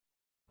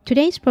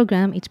Today's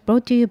program is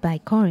brought to you by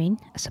Korin,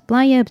 a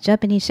supplier of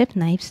Japanese chef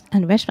knives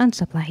and restaurant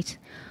supplies.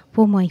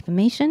 For more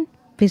information,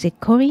 visit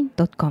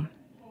korin.com.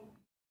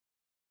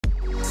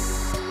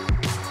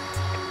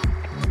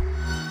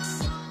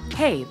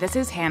 Hey, this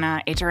is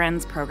Hannah,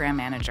 HRN's program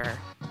manager.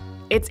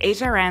 It's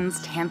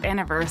HRN's 10th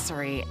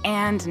anniversary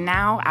and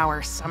now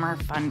our summer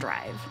fun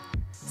drive.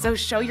 So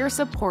show your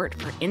support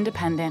for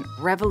independent,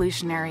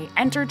 revolutionary,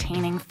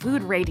 entertaining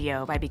food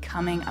radio by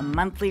becoming a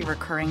monthly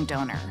recurring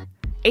donor.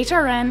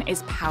 HRN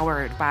is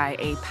powered by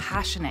a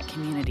passionate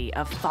community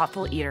of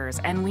thoughtful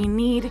eaters, and we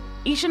need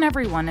each and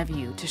every one of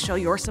you to show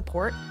your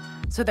support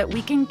so that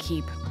we can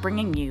keep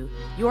bringing you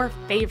your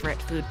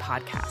favorite food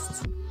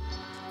podcasts.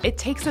 It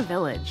takes a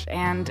village,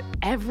 and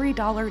every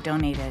dollar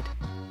donated,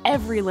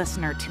 every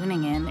listener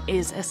tuning in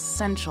is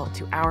essential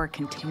to our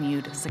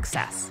continued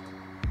success.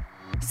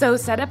 So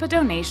set up a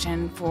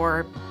donation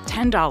for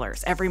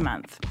 $10 every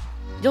month.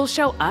 You'll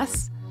show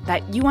us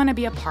that you want to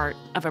be a part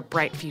of a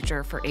bright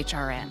future for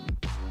HRN.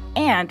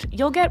 And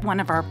you'll get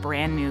one of our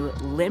brand new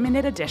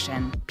limited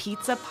edition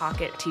Pizza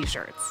Pocket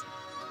t-shirts.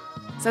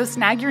 So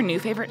snag your new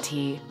favorite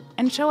tea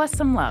and show us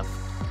some love,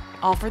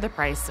 all for the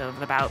price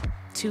of about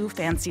 2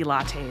 fancy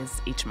lattes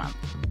each month.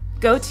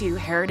 Go to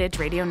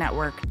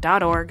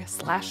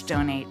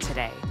heritageradionetwork.org/donate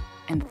today,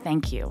 and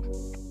thank you.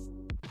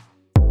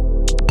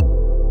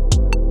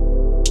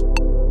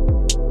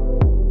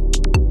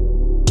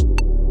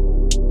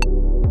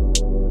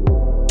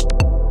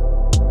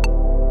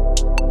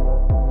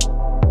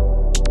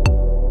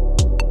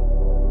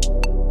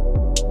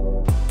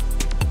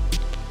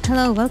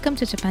 Hello, welcome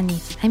to Japan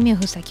Eats. I'm your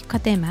host Akiko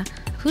Katema,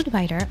 a food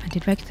writer and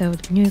director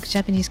of the New York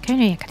Japanese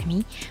Culinary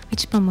Academy,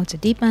 which promotes a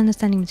deeper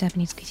understanding of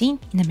Japanese cuisine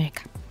in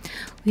America.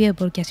 We are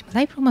broadcasting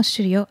live from our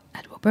studio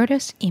at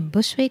Roberta's in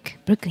Bushwick,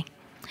 Brooklyn.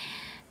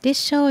 This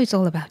show is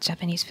all about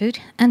Japanese food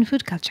and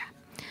food culture.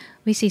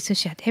 We see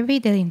sushi at every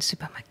deli in the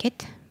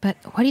supermarket, but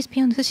what is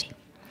beyond sushi?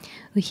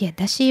 We hear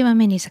dashi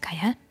ramen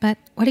izakaya, but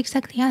what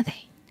exactly are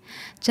they?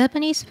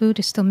 Japanese food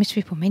is still a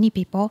mystery for many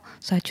people,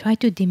 so I try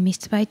to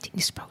demystify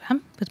this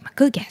program with my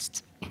good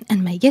guests.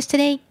 And my guest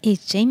today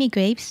is Jamie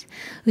Graves,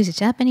 who is a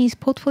Japanese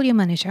portfolio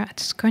manager at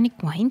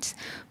Skurnik Wines,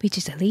 which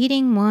is a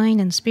leading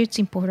wine and spirits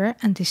importer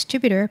and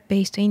distributor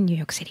based in New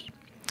York City.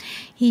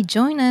 He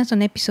joined us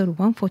on episode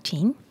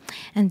 114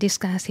 and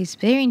discussed his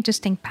very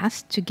interesting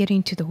path to get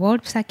into the world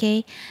of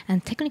sake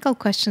and technical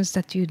questions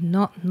that you'd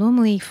not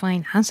normally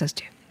find answers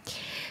to.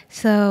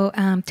 So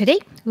today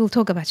we'll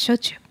talk about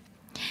shochu.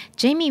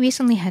 Jamie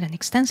recently had an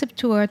extensive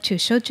tour to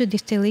shochu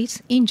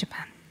distilleries in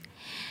Japan.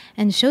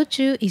 And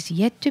shochu is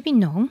yet to be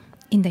known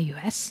in the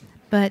US,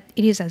 but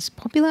it is as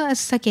popular as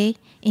sake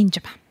in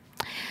Japan.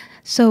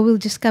 So we'll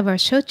discover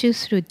shochu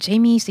through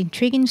Jamie's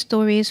intriguing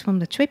stories from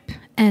the trip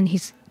and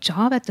his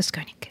job at the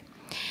Skurnik.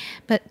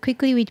 But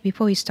quickly,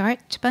 before we start,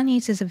 Japan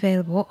Eats is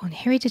available on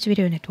Heritage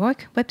Radio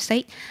Network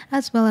website,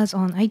 as well as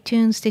on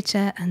iTunes,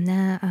 Stitcher, and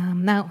now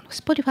on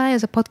Spotify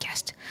as a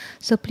podcast.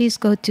 So please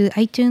go to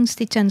iTunes,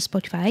 Stitcher, and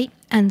Spotify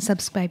and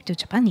subscribe to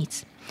Japan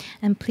Eats.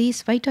 And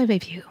please write a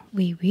review.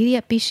 We really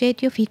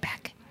appreciate your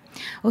feedback.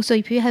 Also,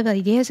 if you have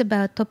ideas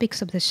about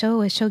topics of the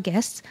show or show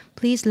guests,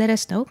 please let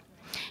us know.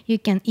 You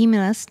can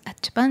email us at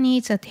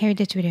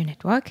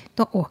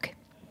japaneats@heritageradionetwork.org.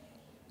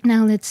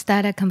 Now let's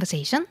start a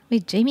conversation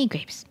with Jamie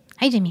Graves.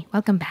 Hi, Jamie.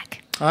 Welcome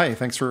back. Hi.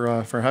 Thanks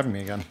for having me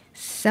again.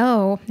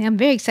 So, I'm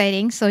very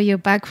exciting. So, you're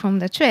back from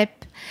the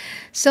trip.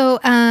 So,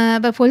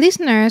 but for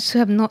listeners who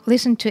have not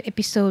listened to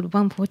episode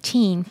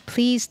 114,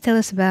 please tell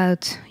us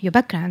about your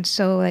background.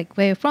 So, like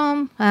where you're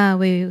from,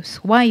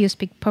 why you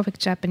speak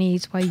perfect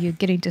Japanese, why you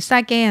get into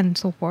sake, and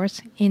so forth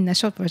in a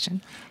short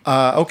version.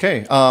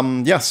 Okay.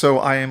 So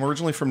I am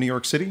originally from New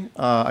York City.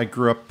 I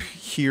grew up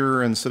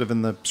here and sort of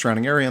in the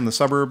surrounding area in the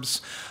suburbs.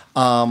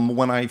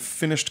 When I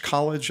finished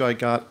college, I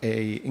got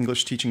a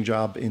English teaching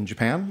job in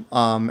Japan,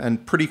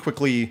 and pretty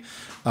quickly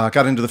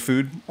got into the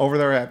food over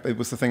there. It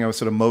was the thing I was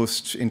sort of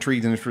most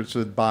intrigued and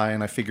interested by,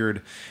 and I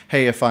figured,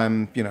 hey, if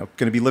I'm going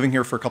to be living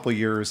here for a couple of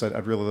years,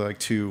 I'd really like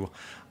to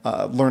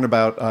learn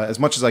about as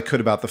much as I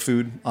could about the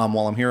food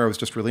while I'm here. I was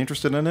just really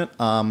interested in it,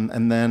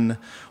 and then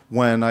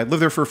when I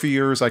lived there for a few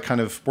years, I kind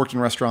of worked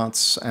in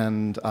restaurants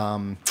and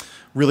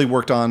really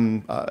worked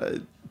on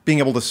being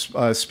able to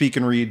speak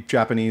and read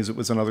Japanese. It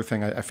was another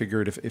thing I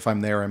figured if I'm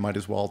there, I might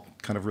as well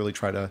kind of really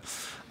try to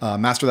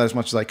master that as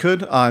much as I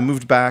could. I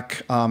moved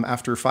back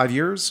after 5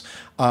 years,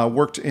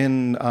 worked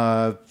in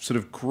sort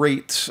of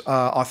great,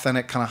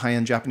 authentic, kind of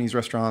high-end Japanese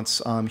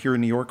restaurants here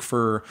in New York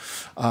for,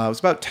 it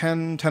was about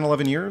 10,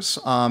 11 years.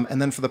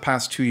 And then for the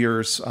past 2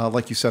 years,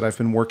 like you said, I've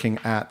been working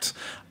at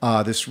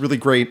this really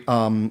great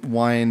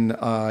wine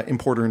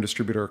importer and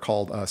distributor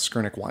called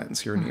Skurnik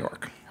Wines here in New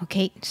York.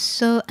 Okay,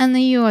 so and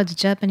you are the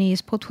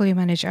Japanese portfolio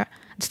manager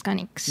at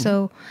Skurnik.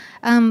 So,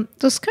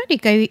 the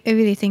Skurnik, I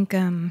really think,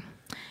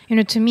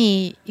 to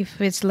me,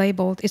 if it's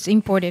labeled, it's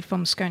imported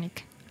from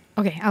Skurnik.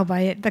 okay, I'll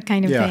buy it, that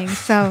kind of Yeah. thing.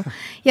 So,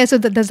 yeah, so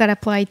does that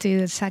apply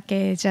to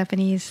sake,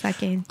 Japanese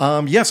sake?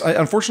 Yes,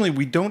 unfortunately,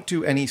 we don't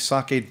do any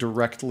sake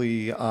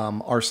directly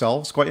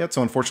ourselves quite yet.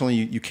 So unfortunately,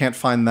 you can't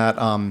find that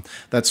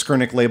that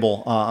Skurnik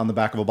label on the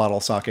back of a bottle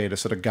of sake to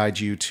sort of guide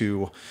you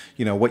to,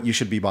 what you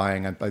should be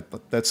buying.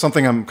 That's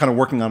something I'm kind of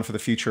working on for the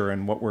future,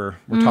 and what we're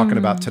talking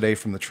about today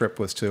from the trip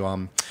was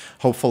to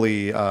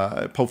hopefully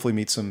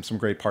meet some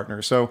great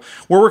partners. So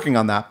we're working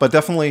on that, but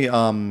definitely,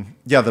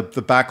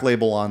 the back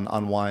label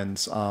on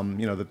wines.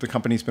 The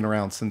company's been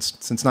around since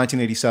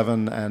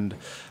 1987, and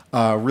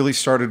really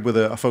started with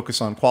a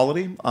focus on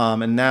quality.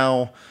 And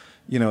now,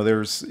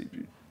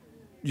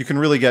 you can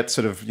really get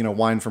sort of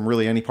wine from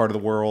really any part of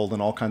the world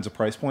and all kinds of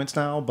price points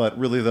now. But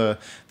really, the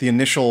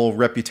initial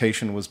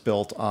reputation was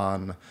built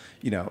on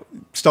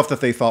stuff that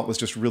they thought was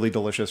just really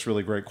delicious,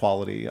 really great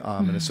quality,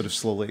 and it sort of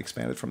slowly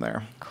expanded from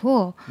there.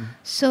 Cool.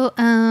 So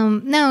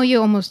now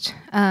you're almost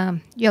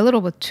you're a little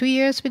over 2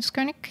 years with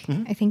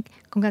Skurnik, I think.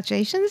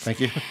 Congratulations. Thank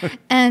you.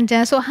 And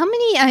so how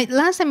many,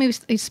 last time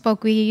we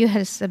spoke, you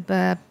had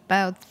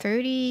about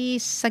 30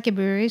 sake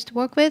breweries to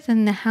work with,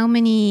 and how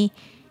many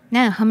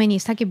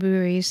sake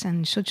breweries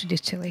and shochu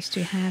distilleries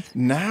do you have?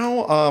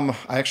 Now,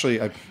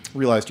 I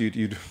realized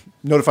you'd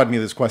notified me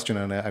of this question,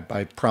 and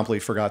I promptly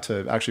forgot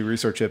to actually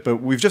research it, but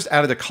we've just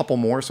added a couple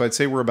more, so I'd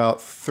say we're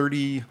about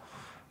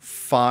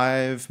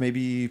 35,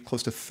 maybe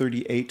close to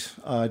 38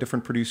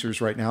 different producers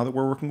right now that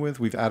we're working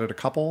with. We've added a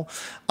couple,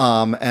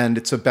 and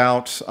it's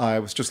about, I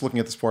was just looking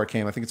at this before I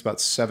came, I think it's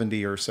about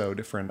 70 or so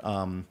different,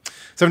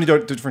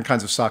 70 different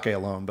kinds of sake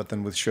alone, but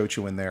then with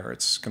shochu in there,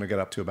 it's going to get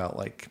up to about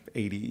like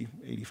 80,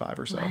 85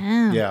 or so.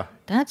 Wow. Yeah.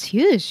 That's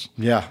huge.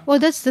 Yeah. Well,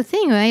 that's the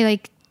thing, right?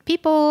 Like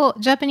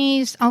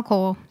Japanese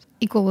alcohol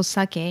equals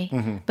sake,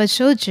 but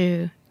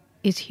shochu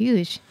is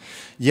huge.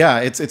 Yeah,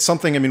 it's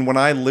something. I mean, when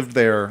I lived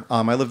there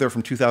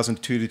from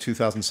 2002 to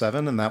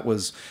 2007, and that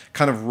was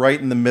kind of right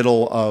in the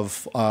middle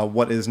of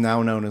what is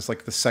now known as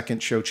like the second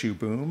shochu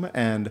boom.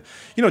 And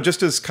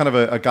just as kind of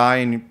a guy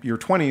in your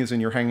 20s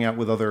and you're hanging out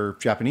with other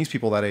Japanese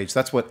people that age,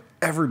 that's what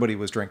everybody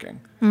was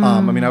drinking.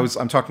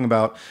 I'm talking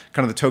about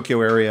kind of the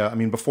Tokyo area. I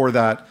mean, before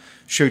that,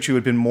 shochu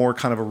had been more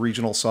kind of a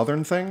regional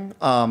southern thing.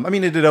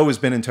 It had always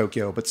been in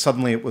Tokyo, but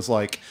suddenly it was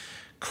like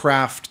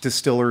craft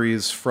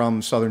distilleries from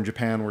southern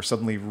Japan were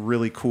suddenly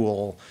really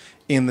cool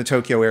in the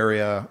Tokyo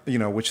area,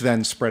 which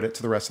then spread it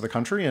to the rest of the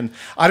country. And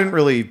I didn't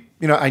really,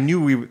 I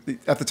knew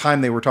at the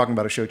time they were talking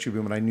about a shochu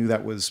boom, and I knew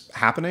that was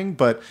happening.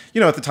 But,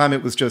 at the time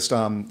it was just,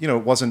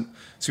 it wasn't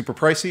super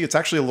pricey. It's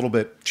actually a little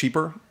bit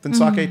cheaper than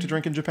sake to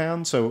drink in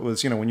Japan. So it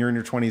was, when you're in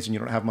your 20s and you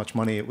don't have much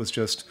money, it was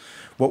just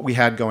what we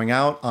had going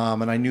out.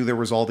 And I knew there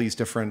was all these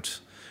different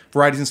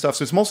varieties and stuff.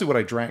 So it's mostly what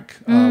I drank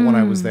when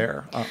I was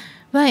there.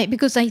 Right,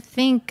 because I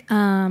think,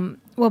 by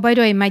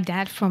the way, my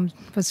dad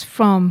was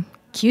from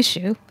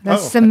Kyushu.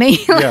 That's the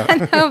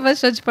mainland of a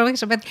shochu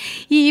production, but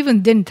he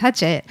even didn't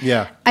touch it.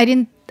 Yeah. I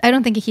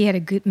don't think he had a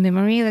good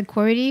memory, the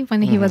quality,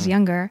 when he was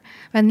younger.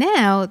 But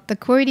now, the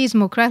quality is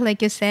more craft,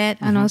 like you said,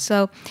 and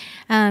also,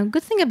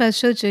 good thing about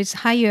shochu is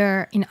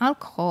higher in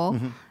alcohol.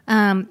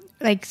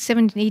 Like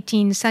 17,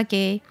 18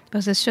 sake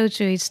versus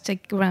shochu is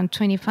like around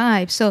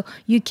 25. So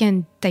you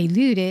can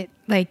dilute it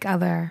like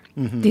other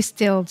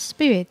distilled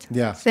spirit.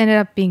 Yeah. So it ended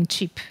up being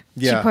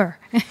cheaper.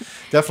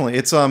 Definitely.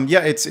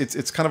 It's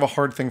it's kind of a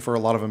hard thing for a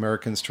lot of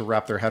Americans to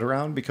wrap their head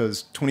around,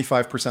 because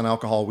 25%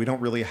 alcohol, we don't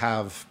really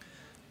have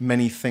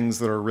many things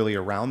that are really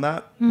around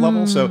that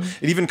level. So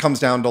it even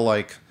comes down to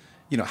like,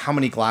 how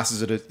many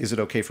glasses is it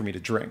okay for me to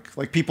drink?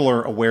 Like, people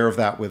are aware of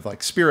that with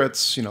like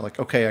spirits, like,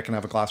 okay, I can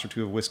have a glass or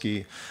two of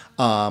whiskey,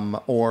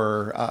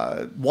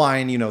 or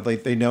wine,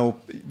 they know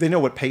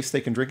what pace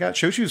they can drink at.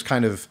 Shochu is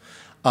kind of,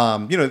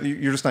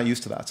 you're just not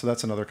used to that. So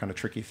that's another kind of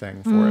tricky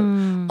thing for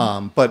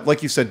it. But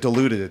like you said,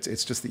 diluted,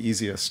 it's just the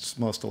easiest,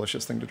 most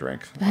delicious thing to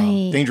drink.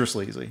 Right.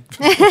 Dangerously easy.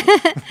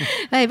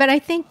 Right, but I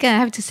think I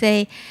have to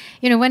say,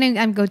 when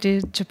I go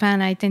to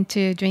Japan, I tend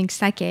to drink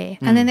sake.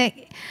 And then,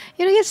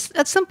 yes,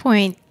 at some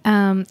point,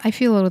 I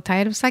feel a little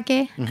tired of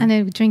sake, and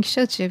I drink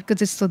shochu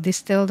because it's so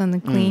distilled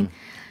and clean.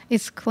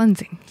 It's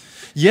cleansing.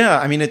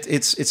 Yeah,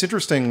 it's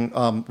interesting.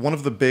 One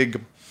of the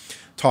big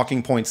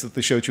talking points that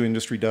the shochu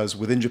industry does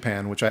within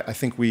Japan, which I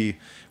think we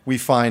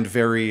find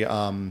very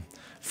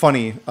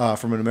funny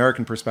from an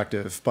American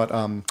perspective. But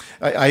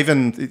I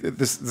even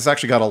this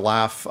actually got a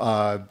laugh.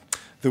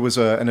 There was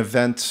an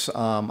event.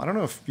 I don't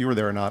know if you were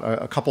there or not.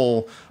 A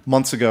couple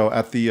months ago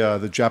at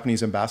the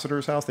Japanese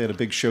ambassador's house, they had a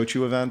big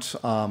shochu event,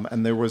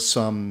 and there was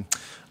some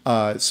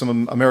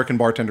American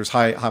bartenders,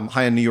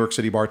 high-end New York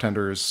City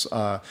bartenders,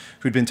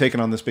 who'd been taken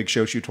on this big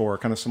shochu tour,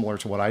 kind of similar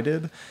to what I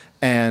did,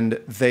 and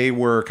they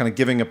were kind of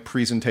giving a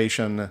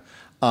presentation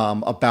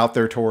about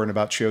their tour and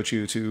about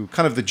shochu to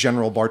kind of the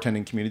general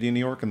bartending community in New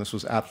York, and this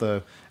was at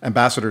the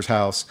ambassador's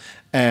house,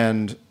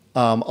 and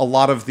a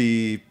lot of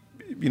the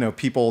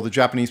people, the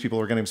Japanese people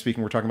who are getting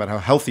speaking, were talking about how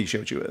healthy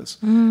shochu is.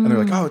 And they're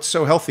like, oh, it's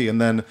so healthy.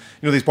 And then,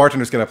 these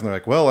bartenders get up and they're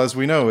like, well, as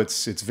we know,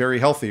 it's very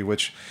healthy,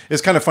 which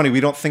is kind of funny. We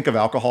don't think of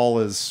alcohol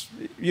as,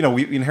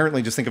 we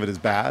inherently just think of it as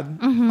bad.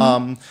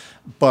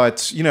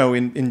 But,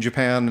 in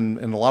Japan and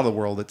in a lot of the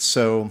world, it's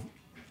so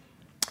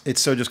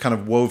just kind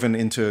of woven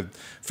into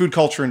food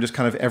culture and just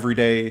kind of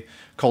everyday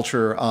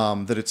culture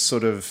that it's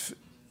sort of,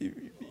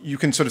 you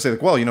can sort of say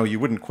like, well, you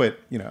wouldn't quit,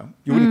 you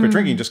wouldn't quit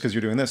drinking just because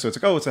you're doing this. So it's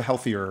like, oh, it's a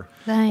healthier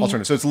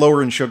alternative. So it's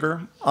lower in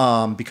sugar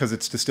because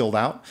it's distilled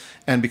out,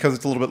 and because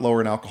it's a little bit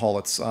lower in alcohol,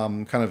 it's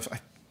kind of, I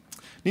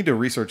need to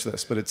research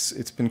this, but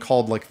it's been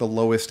called like the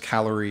lowest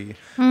calorie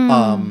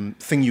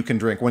thing you can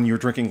drink when you're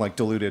drinking like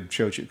diluted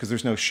shochu, because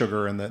there's no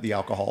sugar and the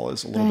alcohol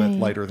is a little bit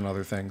lighter than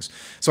other things.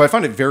 So I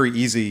find it very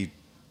easy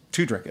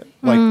to drink it.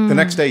 Like the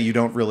next day you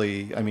don't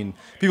really,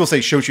 people say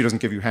shochu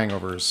doesn't give you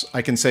hangovers.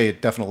 I can say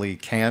it definitely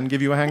can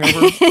give you a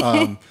hangover.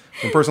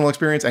 From personal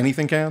experience,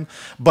 anything can.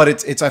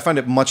 But I find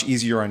it much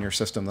easier on your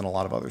system than a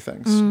lot of other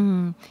things.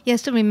 Yeah, I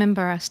still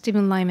remember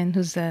Stephen Lyman,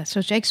 who's a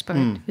shochu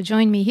expert, who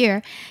joined me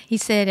here. He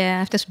said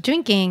after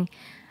drinking,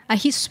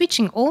 he's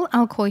switching all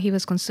alcohol he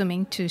was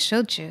consuming to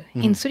shochu.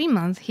 In 3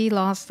 months, he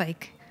lost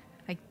like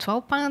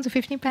 12 pounds or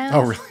 15 pounds.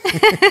 Oh, really?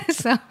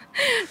 So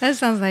that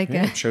sounds like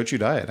a shochu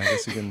diet. I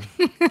guess you can.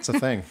 It's a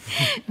thing.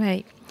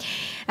 Right.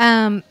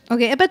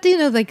 Okay, but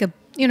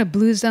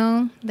blue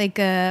zone,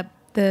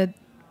 the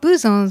blue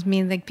zones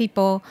mean like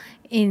people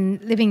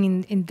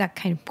living in that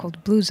kind of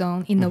called blue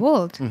zone in the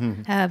world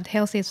have the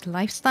healthiest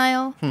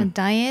lifestyle and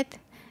diet,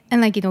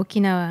 and like in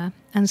Okinawa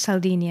and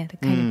Sardinia, the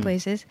kind of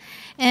places,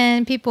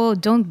 and people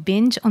don't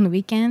binge on the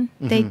weekend.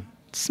 They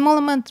small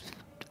amount of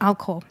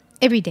alcohol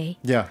every day.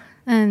 Yeah.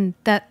 And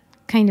that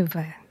kind of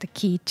the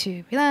key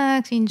to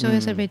relax, enjoy,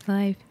 celebrate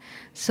life.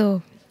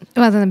 So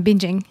rather than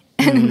binging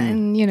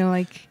and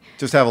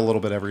just have a little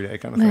bit every day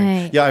kind of thing.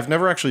 Right. Yeah, I've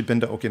never actually been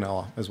to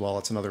Okinawa as well.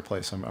 It's another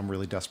place I'm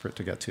really desperate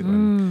to get to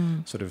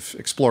and sort of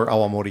explore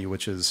Awamori,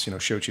 which is,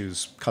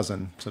 shochu's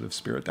cousin sort of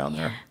spirit down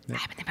there. Yeah.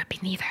 I've never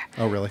been either.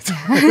 Oh, really?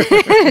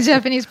 A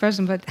Japanese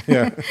person, but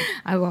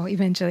I will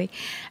eventually.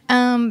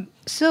 I'm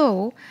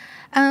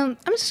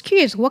just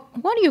curious, what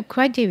are your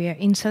criteria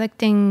in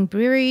selecting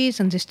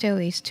breweries and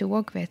distilleries to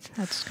work with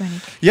at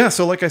Skronic? Yeah,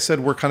 so like I said,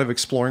 we're kind of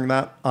exploring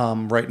that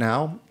right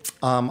now.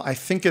 I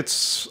think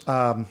it's,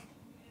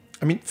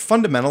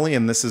 fundamentally,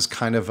 and this is just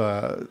kind of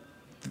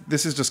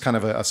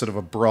a sort of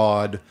a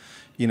broad,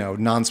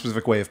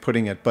 non-specific way of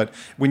putting it. But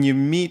when you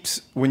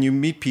meet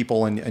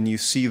people and you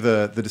see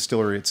the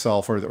distillery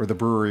itself or the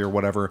brewery or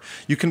whatever,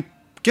 you can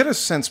get a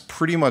sense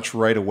pretty much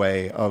right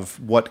away of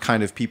what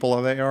kind of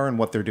people they are and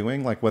what they're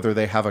doing, like whether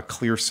they have a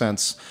clear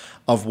sense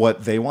of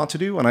what they want to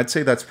do. And I'd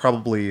say that's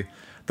probably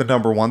the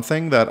number one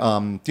thing that,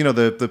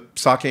 the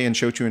sake and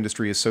shochu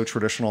industry is so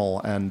traditional,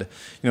 and,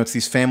 it's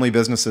these family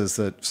businesses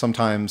that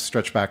sometimes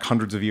stretch back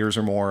hundreds of years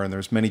or more, and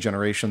there's many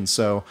generations.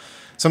 So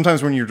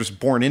sometimes when you're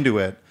just born into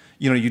it,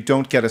 you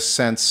don't get a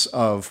sense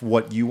of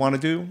what you want to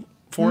do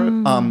for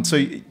it. So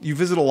you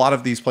visit a lot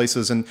of these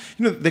places and,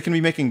 they can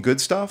be making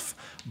good stuff,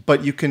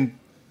 but you can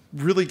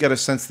really get a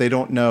sense they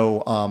don't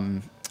know,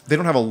 they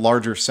don't have a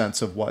larger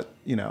sense of what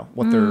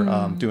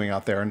they're doing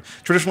out there. And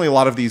traditionally, a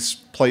lot of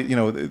these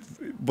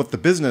what the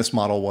business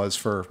model was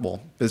for,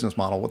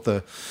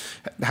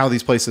 how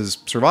these places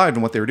survived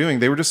and what they were doing,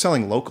 they were just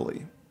selling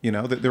locally.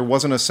 There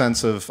wasn't a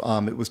sense of,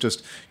 it was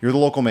just, you're the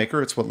local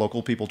maker, it's what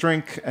local people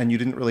drink, and you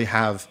didn't really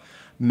have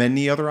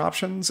many other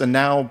options. And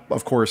now,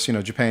 of course,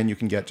 Japan, you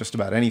can get just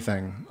about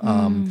anything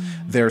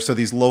there. So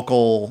these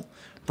local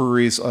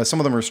breweries, some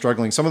of them are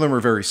struggling. Some of them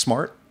are very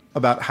smart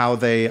about how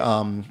they,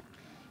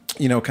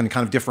 can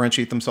kind of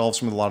differentiate themselves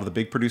from a lot of the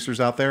big producers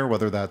out there,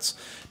 whether that's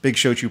big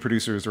shochu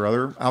producers or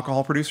other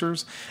alcohol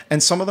producers.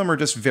 And some of them are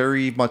just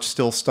very much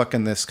still stuck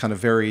in this kind of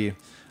very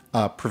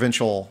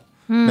provincial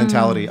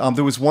mentality.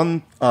 There was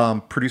one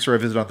producer I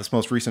visited on this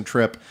most recent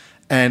trip,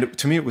 and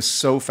to me it was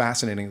so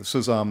fascinating. This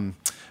was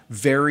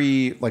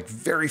very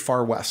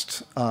far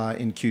west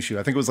in Kyushu.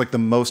 I think it was like the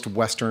most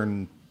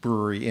western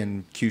brewery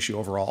in Kyushu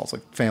overall. It's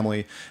like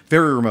family,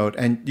 very remote.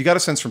 And you got a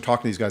sense from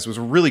talking to these guys, it was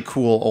a really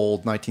cool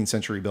old 19th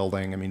century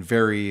building.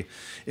 Very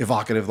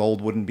evocative, the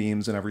old wooden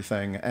beams and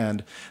everything.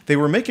 And they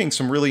were making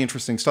some really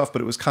interesting stuff, but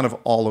it was kind of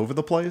all over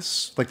the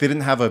place. Like they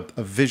didn't have a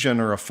vision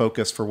or a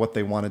focus for what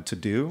they wanted to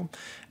do.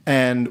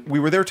 And we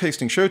were there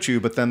tasting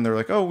shochu, but then they're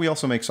like, oh, we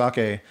also make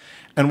sake.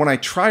 And when I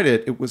tried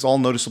it, it was all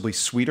noticeably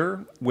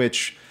sweeter,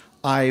 which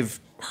I've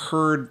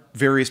heard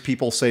various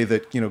people say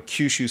that,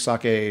 Kyushu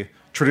sake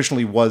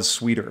traditionally was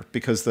sweeter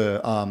because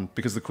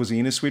the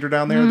cuisine is sweeter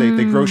down there.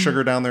 They grow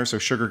sugar down there, so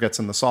sugar gets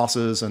in the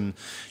sauces, and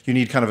you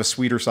need kind of a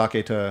sweeter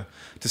sake to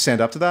stand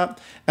up to that.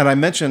 And I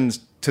mentioned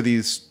to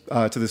this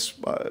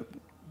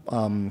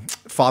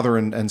father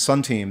and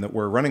son team that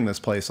were running this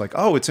place, like,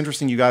 oh, it's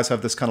interesting you guys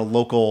have this kind of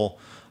local.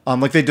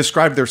 Like they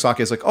described their sake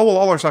as like, oh, well,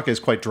 all our sake is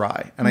quite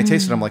dry. And I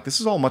tasted it, I'm like,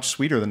 this is all much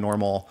sweeter than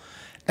normal.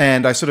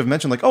 And I sort of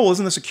mentioned like, oh, well,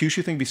 isn't this a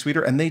Kyushu thing to be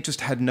sweeter? And they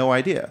just had no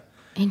idea.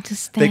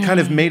 Interesting. They kind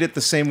of made it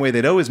the same way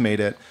they'd always made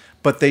it,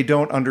 but they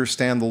don't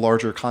understand the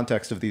larger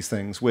context of these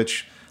things,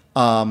 which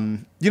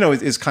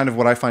is kind of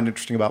what I find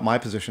interesting about my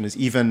position is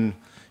even,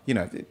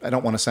 I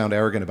don't want to sound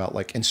arrogant about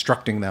like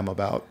instructing them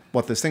about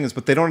what this thing is,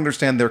 but they don't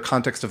understand their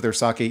context of their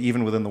sake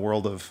even within the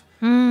world of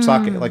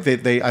sake. Like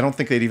I don't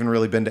think they'd even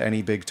really been to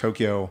any big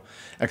Tokyo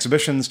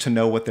exhibitions to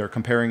know what they're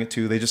comparing it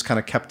to. They just kind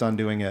of kept on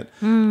doing it.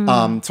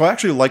 So I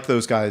actually like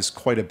those guys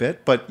quite a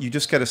bit, but you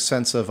just get a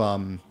sense of,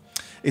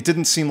 it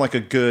didn't seem like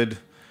a good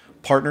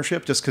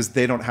partnership just because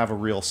they don't have a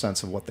real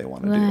sense of what they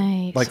want to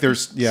do. Like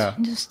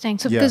interesting.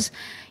 So because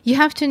you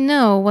have to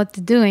know what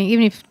they're doing,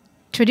 even if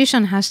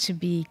tradition has to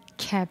be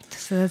kept.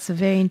 So that's a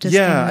very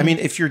interesting. Yeah, I mean,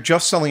 if you're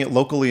just selling it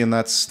locally and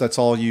that's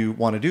all you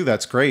want to do,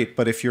 that's great.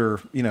 But if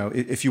you're,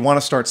 if you want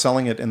to start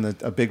selling it in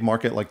a big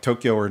market like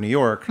Tokyo or New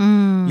York,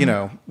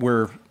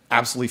 we're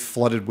absolutely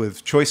flooded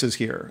with choices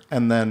here.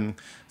 And then,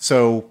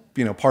 so,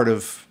 part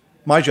of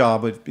my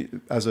job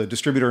as a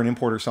distributor and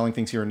importer selling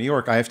things here in New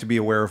York, I have to be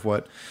aware of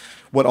what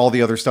all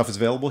the other stuff is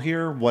available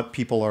here, what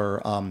people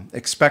are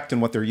expect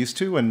and what they're used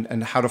to,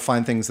 and how to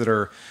find things that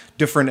are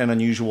different and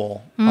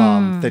unusual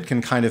that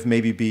can kind of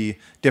maybe be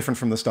different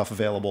from the stuff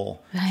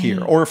available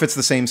here. Or if it's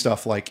the same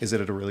stuff, like, is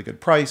it at a really good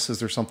price? Is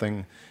there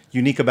something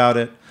unique about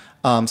it?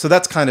 So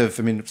that's kind of,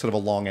 sort of a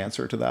long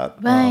answer to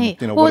that. What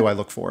do I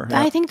look for?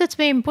 Yeah. I think that's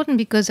very important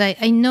because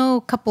I know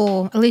a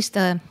couple, at least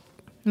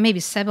maybe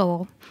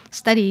several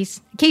case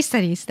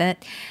studies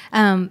that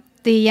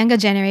the younger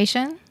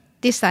generation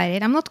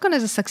decided I'm not going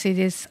to succeed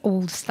this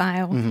old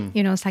style,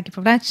 sake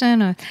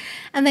production,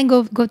 and then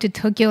go to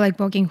Tokyo, like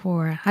working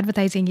for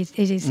advertising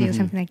agency or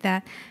something like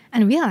that,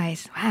 and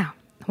realize, wow,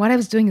 what I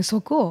was doing is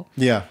so cool.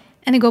 Yeah.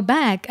 And then go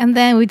back, and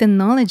then with the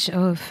knowledge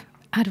of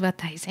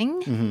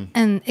advertising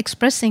and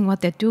expressing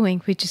what they're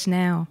doing, which is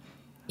now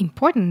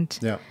important,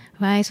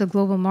 right? So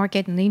global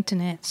market and the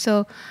internet.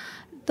 So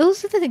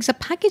those are the things. The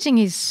packaging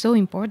is so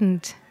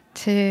important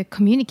to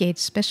communicate,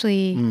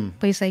 especially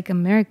place like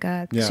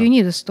America, because you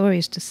need the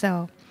stories to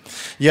sell.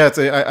 Yeah,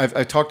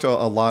 I've talked a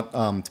lot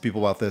to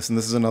people about this, and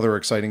this is another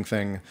exciting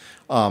thing.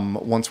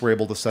 Once we're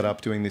able to set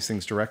up doing these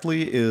things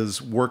directly,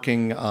 is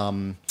working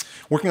on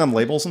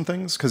labels and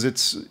things, because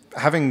it's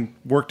having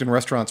worked in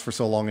restaurants for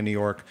so long in New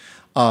York.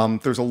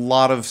 There's a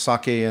lot of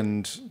sake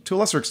and to a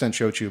lesser extent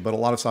shochu, but a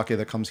lot of sake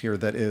that comes here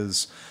that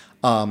is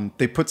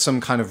they put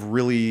some kind of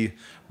really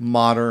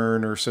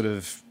modern or sort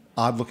of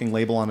odd-looking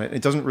label on it.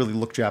 It doesn't really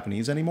look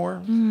Japanese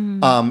anymore.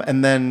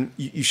 And then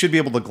you should be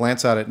able to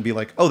glance at it and be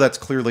like, oh, that's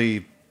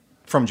clearly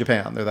from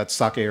Japan. That's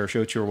sake or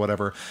shochu or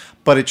whatever.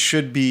 But it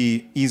should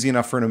be easy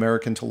enough for an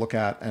American to look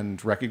at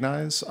and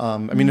recognize.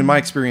 In my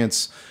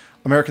experience,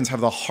 Americans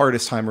have the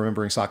hardest time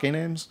remembering sake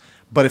names.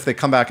 But if they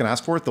come back and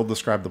ask for it, they'll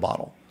describe the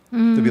bottle.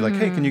 They'll be like,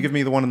 hey, can you give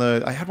me the one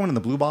I had one in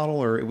the blue bottle,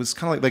 or it was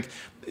kind of like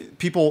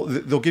people,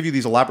 they'll give you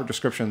these elaborate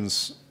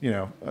descriptions,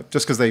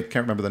 just because they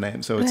can't remember the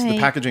name. So the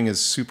packaging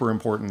is super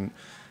important.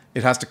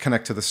 It has to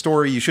connect to the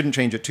story. You shouldn't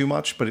change it too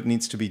much, but it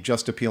needs to be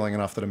just appealing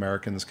enough that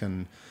Americans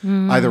can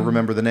either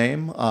remember the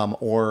name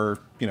or,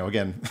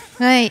 again,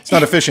 it's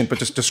not efficient, but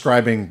just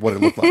describing what it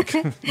looked like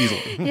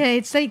easily. Yeah,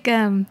 it's like,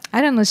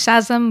 I don't know,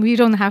 Shazam, you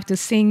don't have to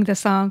sing the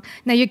song.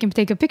 Now you can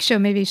take a picture,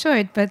 maybe show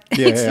it, but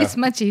it's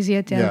much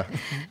easier to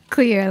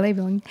clear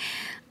labeling.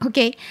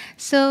 Okay,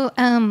 so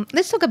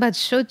let's talk about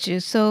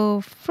shochu.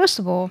 So first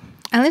of all,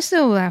 let's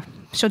do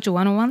Shochu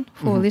 101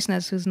 for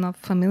listeners who's not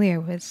familiar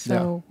with.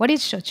 So what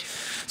is shochu?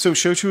 So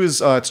shochu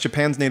is it's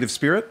Japan's native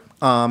spirit.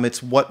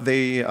 It's what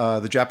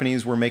the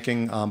Japanese were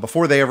making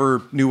before they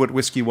ever knew what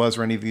whiskey was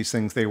or any of these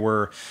things. They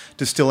were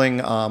distilling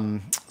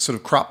sort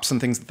of crops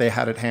and things that they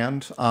had at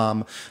hand.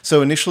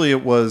 So initially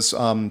it was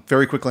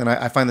very quickly, and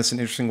I find this an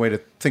interesting way to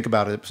think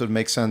about it. It sort of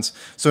makes sense.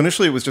 So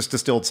initially it was just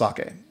distilled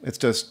sake. It's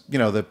just,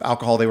 the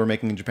alcohol they were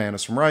making in Japan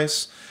is from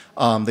rice.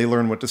 They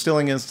learn what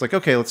distilling is. It's like,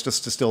 okay, let's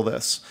just distill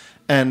this.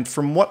 And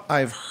from what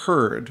I've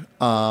heard,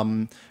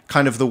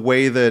 kind of the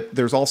way that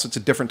there's all sorts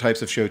of different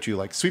types of shochu,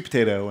 like sweet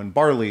potato and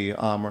barley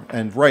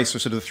and rice are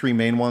sort of the three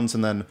main ones,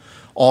 and then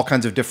all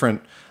kinds of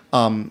different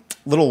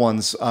little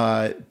ones.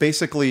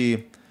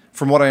 Basically,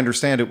 from what I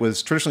understand, it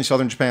was traditionally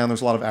southern Japan.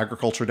 There's a lot of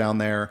agriculture down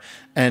there.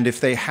 And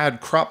if they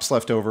had crops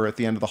left over at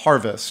the end of the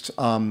harvest,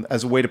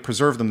 as a way to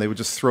preserve them, they would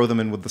just throw them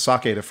in with the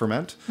sake to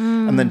ferment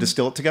and then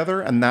distill it together.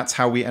 And that's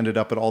how we ended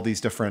up at all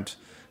these different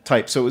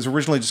types. So it was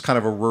originally just kind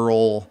of a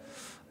rural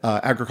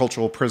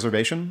agricultural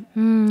preservation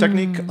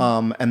technique.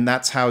 And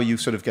that's how you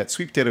sort of get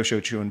sweet potato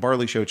shochu and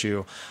barley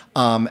shochu.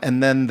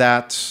 And then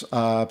that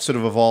sort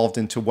of evolved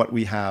into what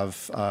we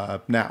have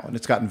now. And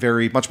it's gotten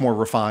much more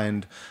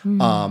refined,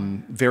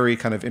 very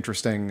kind of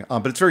interesting.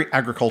 But it's very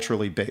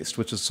agriculturally based,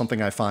 which is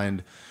something I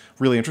find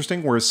really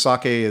interesting. Whereas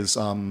sake is...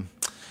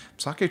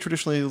 sake,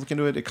 traditionally, look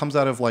into it, it comes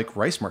out of like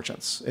rice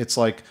merchants. It's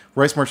like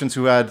rice merchants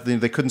who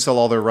they couldn't sell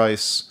all their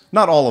rice.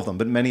 Not all of them,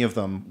 but many of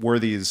them were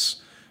these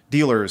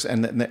dealers,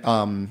 and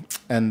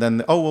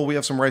then we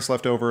have some rice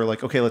left over.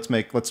 Like, okay, let's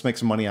make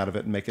some money out of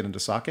it and make it into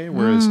sake.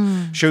 Whereas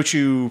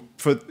shochu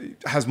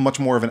has much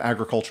more of an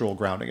agricultural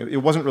grounding.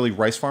 It wasn't really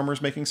rice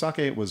farmers making sake;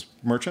 it was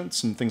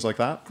merchants and things like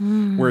that.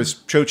 Whereas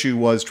shochu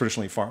was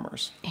traditionally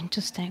farmers.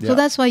 Interesting. Yeah. So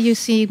that's why you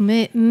see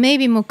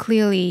maybe more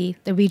clearly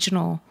the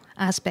regional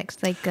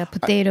aspects, like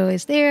potato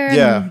is there,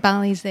 Yeah. and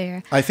barley is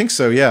there. I think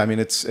so. Yeah. I mean,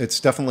 it's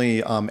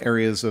definitely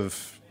areas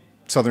of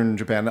southern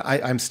Japan.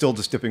 I'm still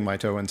just dipping my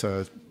toe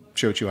into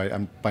shochu.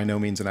 I'm by no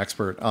means an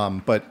expert.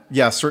 But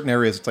yeah, certain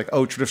areas it's like,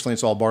 oh, traditionally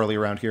it's all barley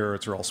around here.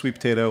 It's all sweet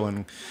potato,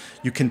 and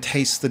you can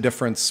taste the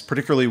difference,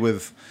 particularly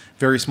with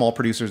very small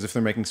producers. If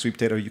they're making sweet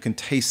potato, you can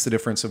taste the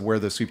difference of where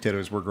those sweet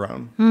potatoes were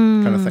grown,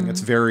 kind of thing. It's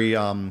very,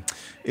 I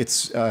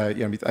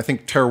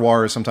think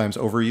terroir is sometimes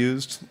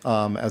overused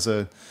as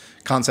a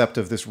concept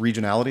of this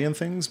regionality and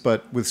things.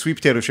 But with sweet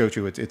potato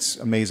shochu, it's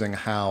amazing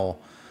how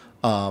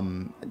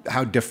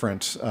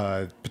different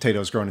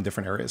potatoes grown in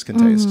different areas can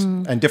taste,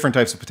 and different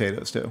types of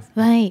potatoes too.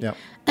 Right. Yeah.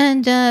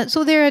 And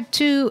so there are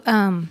two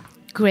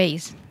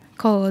grades,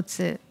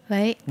 kootsu,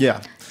 right?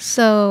 Yeah.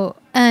 So,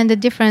 and the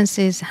difference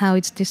is how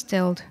it's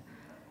distilled.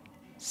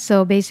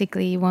 So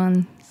basically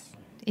one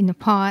in a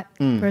pot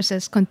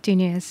versus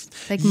continuous,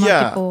 like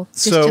multiple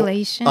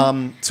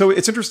distillation. So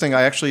it's interesting.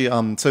 I actually,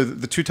 so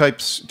the two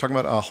types, talking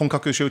about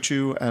honkaku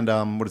shochu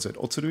and what is it,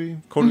 otsurui,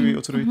 korui,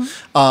 otsurui.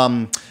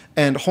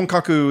 And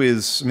honkaku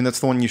is, I mean, that's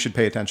the one you should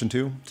pay attention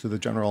to the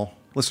general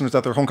listeners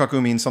out there.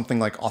 Honkaku means something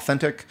like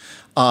authentic.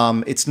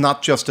 It's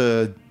not just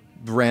a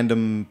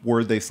random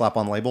word they slap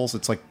on labels.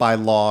 It's like by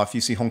law, if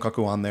you see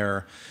honkaku on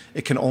there,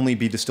 it can only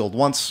be distilled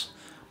once.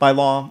 By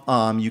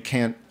law, you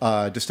can't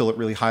distill it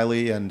really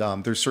highly, and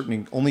there's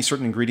only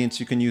certain ingredients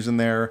you can use in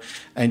there,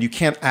 and you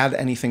can't add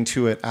anything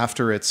to it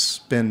after it's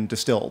been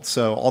distilled.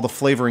 So all the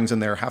flavorings in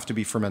there have to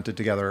be fermented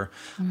together.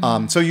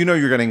 So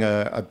you're getting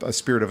a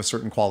spirit of a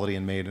certain quality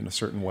and made in a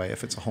certain way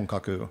if it's a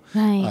honkaku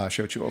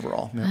shochu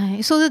overall. Yeah.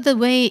 Right. So that the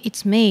way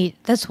it's made,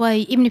 that's why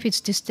even if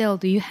it's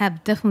distilled, you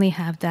definitely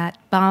have that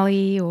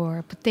barley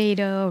or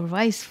potato or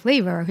rice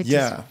flavor, which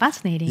is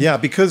fascinating. Yeah,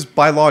 because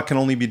by law it can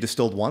only be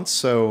distilled once.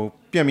 So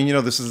yeah, I mean,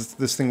 this is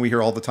this thing we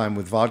hear all the time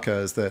with vodka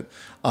is that,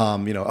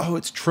 oh,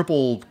 it's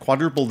triple,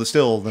 quadruple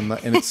distilled. And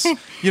it's,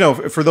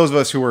 for those of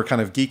us who are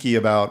kind of geeky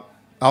about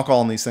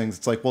alcohol and these things,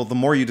 it's like, well, the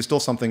more you distill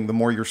something, the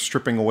more you're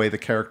stripping away the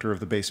character of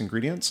the base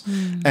ingredients.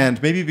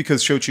 And maybe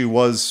because shochu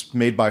was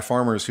made by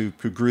farmers who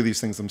grew these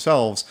things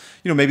themselves,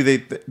 maybe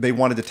they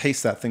wanted to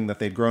taste that thing that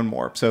they'd grown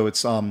more. So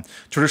it's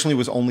traditionally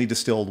was only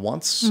distilled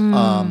once.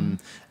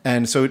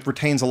 And so it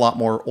retains a lot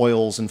more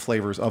oils and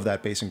flavors of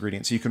that base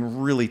ingredient. So you can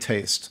really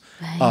taste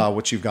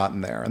what you've got in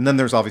there. And then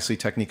there's obviously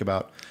technique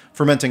about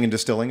fermenting and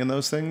distilling in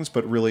those things,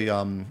 but really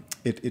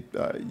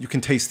you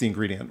can taste the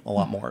ingredient a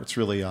lot more. It's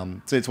really,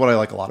 it's what I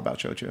like a lot about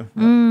shochu.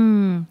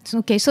 Yeah.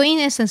 Okay, so in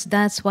essence,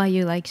 that's why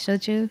you like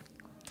shochu?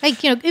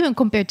 Like, even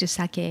compared to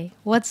sake,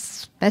 what's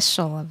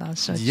special about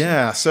shochu?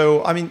 Yeah,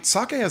 so, I mean,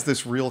 sake has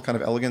this real kind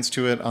of elegance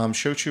to it.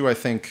 Shochu, I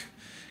think,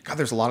 God,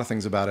 there's a lot of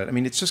things about it. I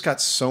mean, it's just got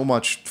so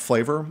much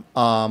flavor.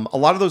 A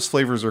lot of those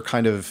flavors are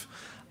kind of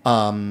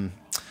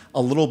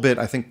a little bit,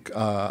 I think,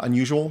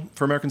 unusual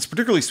for Americans,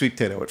 particularly sweet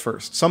potato at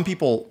first. Some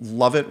people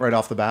love it right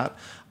off the bat.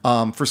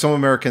 For some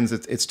Americans,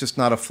 it's just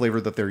not a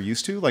flavor that they're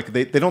used to. Like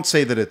they don't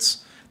say that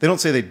they don't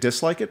say they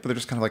dislike it, but they're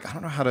just kind of like, I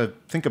don't know how to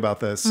think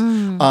about this.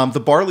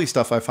 The barley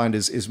stuff I find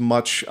is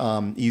much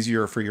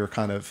easier for your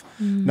kind of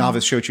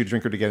novice shochu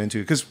drinker to get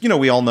into because,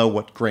 we all know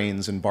what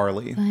grains and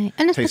barley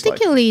and it's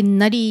particularly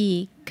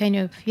nutty kind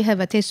of, you have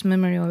a taste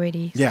memory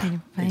already. Yeah, kind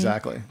of, right?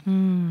 Exactly.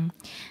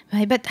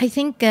 Right, but I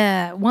think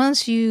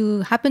once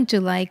you happen to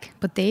like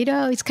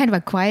potato, it's kind of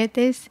a quiet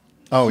taste.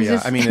 Oh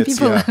yeah, I mean it's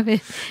people love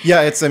it.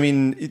 Yeah, it's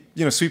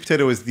sweet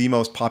potato is the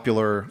most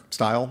popular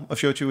style of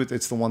shochu.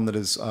 It's the one that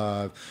is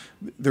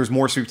there's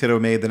more sweet potato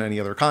made than any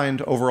other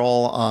kind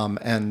overall.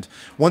 And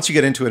once you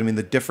get into it, I mean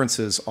the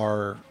differences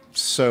are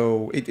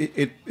so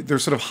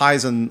there's sort of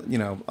highs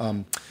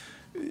and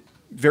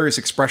various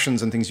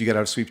expressions and things you get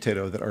out of sweet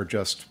potato that are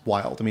just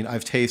wild. I mean,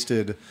 I've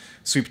tasted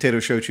sweet potato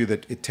shochu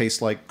that it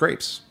tastes like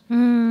grapes.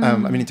 I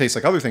mean, it tastes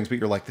like other things, but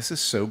you're like, this is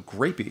so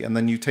grapey. And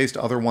then you taste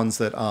other ones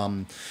that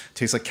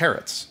taste like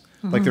carrots.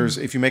 Like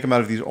if you make them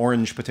out of these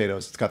orange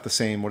potatoes, it's got the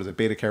same,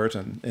 beta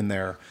carotene in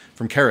there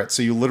from carrots.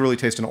 So you literally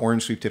taste an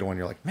orange sweet potato and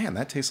you're like, man,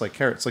 that tastes like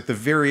carrots. Like the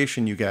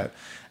variation you get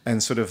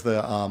and sort of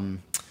the...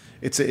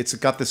 It's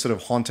got this sort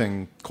of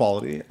haunting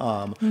quality,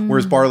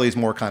 whereas barley is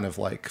more kind of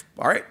like,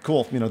 all right,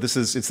 cool.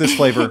 It's this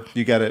flavor.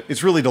 You get it.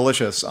 It's really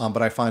delicious.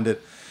 But I find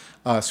it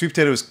sweet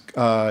potato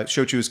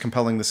shochu is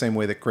compelling the same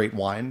way that great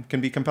wine can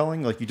be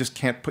compelling. Like you just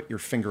can't put your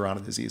finger on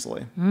it as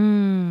easily.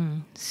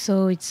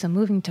 So it's a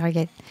moving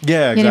target.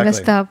 Yeah, exactly. You never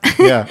stop.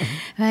 Yeah.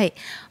 Right.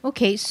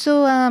 Okay.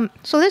 So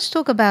let's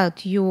talk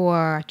about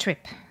your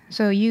trip.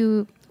 So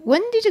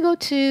when did you go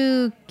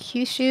to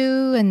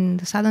Kyushu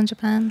and southern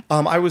Japan?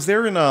 I was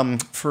there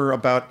for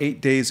about 8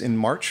 days in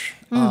March.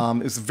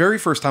 It was the very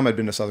first time I'd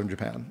been to southern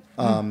Japan.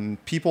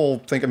 People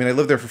think, I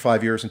lived there for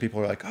 5 years and people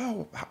are like,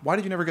 oh, why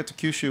did you never get to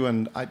Kyushu?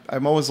 And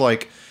I'm always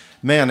like,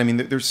 man,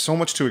 there's so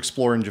much to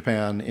explore in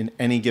Japan in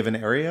any given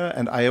area.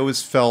 And I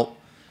always felt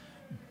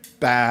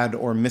bad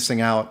or missing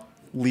out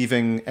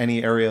leaving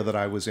any area that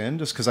I was in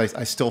just because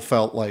I still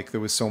felt like there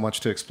was so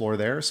much to explore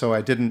there. So I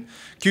didn't...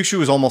 Kyushu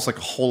was almost like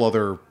a whole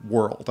other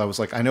world. I was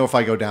like, I know if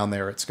I go down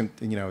there, it's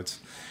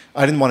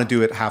I didn't want to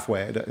do it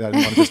halfway. I didn't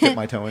want to just dip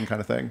my toe in kind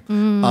of thing.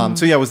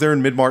 So yeah, I was there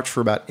in mid-March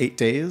for about 8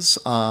 days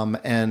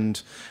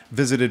and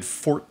visited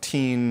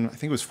 14, I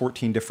think it was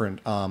 14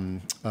 different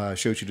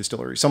shochu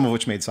distilleries, some of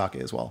which made sake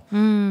as well.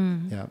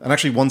 Yeah, and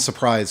actually one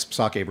surprise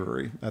sake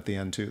brewery at the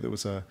end too. There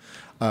was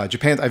I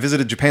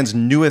visited Japan's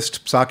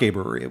newest sake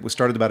brewery. It was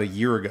started about a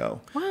year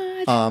ago.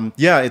 What?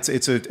 Yeah, it's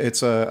a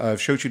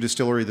shochu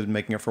distillery that had been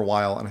making it for a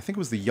while, and I think it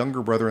was the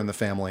younger brother in the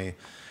family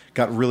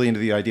got really into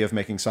the idea of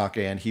making sake,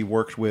 and he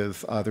worked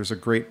with, there's a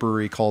great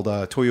brewery called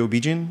Toyo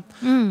Bijin,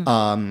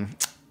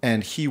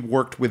 and he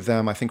worked with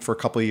them, I think, for a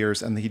couple of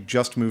years, and he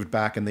just moved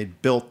back, and they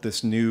built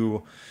this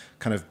new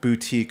kind of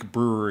boutique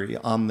brewery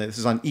this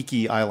is on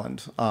Iki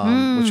Island,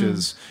 which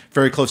is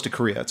very close to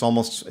Korea. It's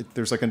almost,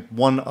 there's like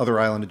one other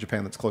island in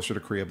Japan that's closer to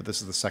Korea, but this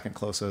is the second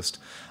closest.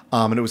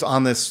 And it was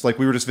on this, like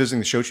we were just visiting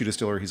the shochu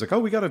distillery. He's like, oh,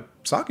 we got a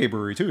sake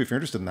brewery too, if you're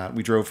interested in that.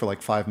 We drove for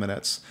like 5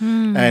 minutes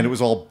and it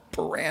was all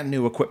brand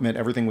new equipment.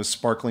 Everything was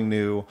sparkling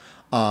new,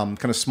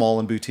 kind of small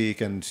and boutique.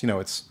 And,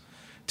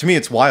 to me,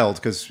 it's wild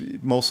because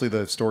mostly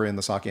the story in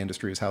the sake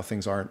industry is how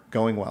things aren't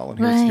going well. And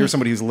here's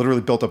somebody who's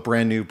literally built a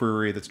brand new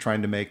brewery that's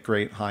trying to make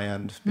great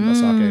high-end sake.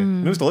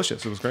 And it was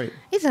delicious. It was great.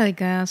 It's like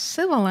a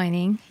silver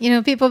lining.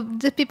 People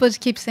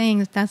keep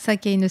saying that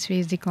sake industry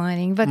is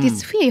declining, but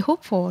it's really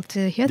hopeful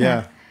to hear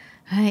that.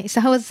 Right.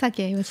 So how was sake?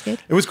 It was good?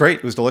 It was great.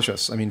 It was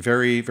delicious. I mean,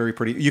 very, very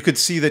pretty. You could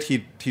see that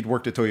he'd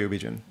worked at Toyo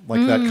Bijin.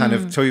 Like that kind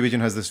of, Toyo Bijin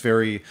has this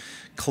very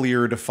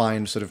clear,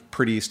 defined sort of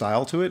pretty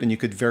style to it. And you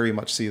could very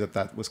much see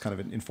that was kind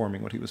of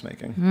informing what he was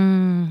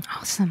making.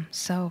 Awesome.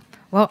 So,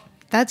 well,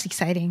 that's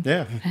exciting.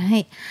 Yeah.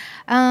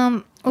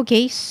 Right.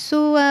 Okay.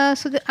 So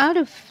out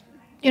of,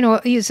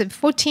 you said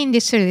 14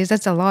 distilleries.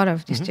 That's a lot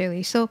of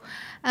distilleries. So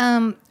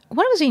what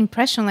was your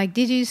impression? Like,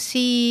 did you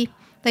see,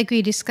 like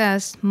we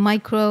discussed,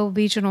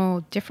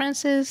 micro-regional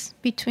differences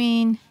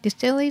between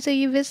distilleries that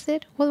you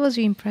visited? What was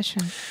your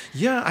impression?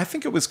 Yeah, I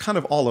think it was kind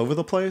of all over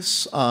the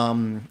place.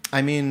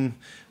 I mean,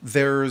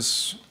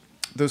 there's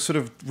those sort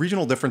of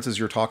regional differences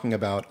you're talking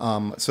about.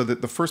 So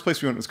the first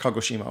place we went was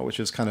Kagoshima,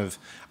 which is kind of,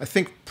 I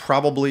think,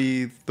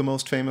 probably the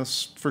most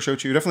famous for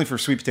shochu, definitely for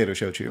sweet potato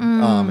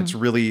shochu. It's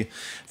really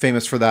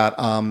famous for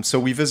that. So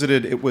we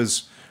visited, it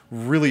was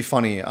really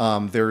funny.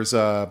 There's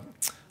a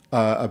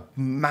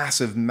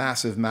massive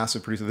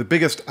producer. The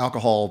biggest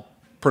alcohol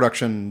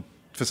production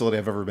facility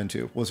I've ever been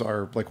to was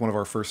one of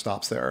our first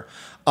stops there.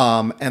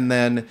 And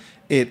then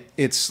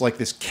it's like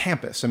this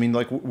campus. I mean,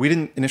 like we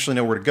didn't initially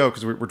know where to go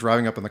because we're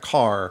driving up in the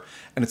car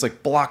and it's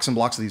like blocks and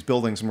blocks of these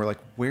buildings. And we're like,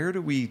 where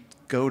do we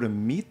go to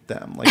meet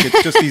them? Like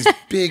it's just these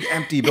big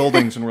empty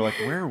buildings. And we're like,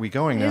 where are we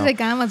going now? It's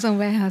like Amazon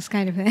warehouse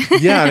kind of thing.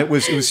 Yeah. And it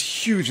was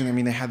huge. And I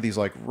mean, they had these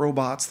like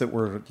robots that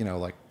were,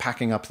 like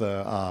packing up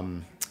the,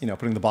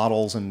 putting the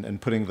bottles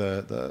and putting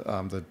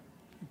the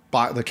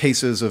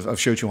cases of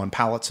shochu on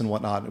pallets and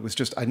whatnot. It was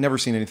just, I'd never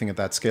seen anything at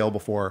that scale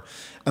before.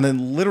 And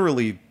then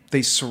literally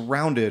they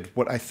surrounded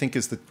what I think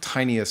is the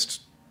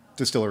tiniest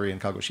distillery in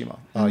Kagoshima,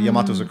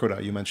 Yamato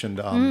Zakura. You mentioned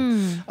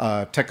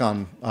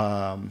Tekkan.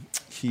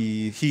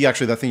 He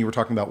actually, that thing you were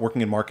talking about,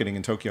 working in marketing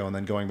in Tokyo and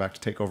then going back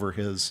to take over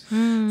his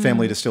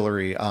family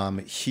distillery.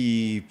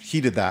 He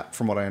did that,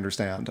 from what I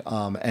understand.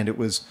 And it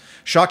was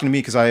shocking to me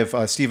because I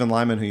have Stephen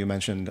Lyman, who you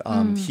mentioned.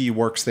 He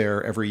works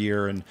there every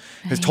year and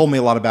has told me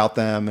a lot about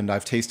them. And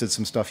I've tasted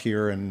some stuff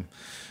here in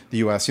the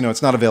U.S.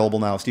 It's not available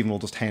now. Stephen will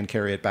just hand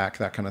carry it back,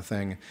 that kind of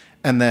thing.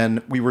 And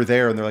then we were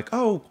there and they're like,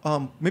 oh,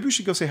 maybe we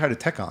should go say hi to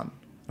Tekkan.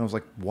 And I was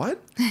like,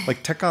 what?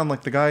 Like Tekkan,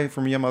 like the guy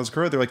from Yamato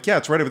Zakura? They're like, yeah,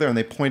 it's right over there. And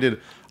they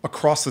pointed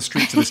across the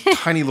street to this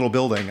tiny little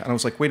building. And I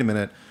was like, wait a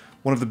minute.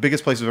 One of the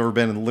biggest places I've ever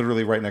been, and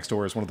literally right next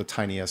door is one of the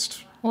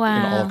tiniest in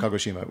all of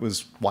Kagoshima. It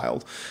was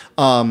wild.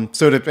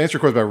 So to answer your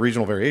question about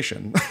regional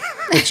variation,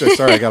 which,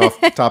 sorry, I got off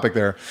topic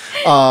there.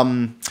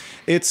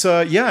 It's,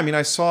 I mean,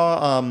 I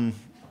saw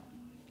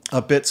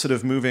a bit sort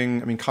of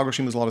moving. I mean,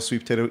 Kagoshima is a lot of sweet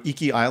potato.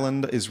 Iki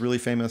Island is really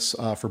famous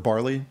for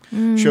barley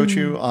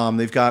shochu.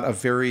 They've got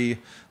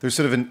there's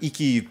sort of an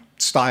Iki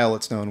style,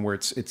 it's known, where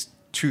it's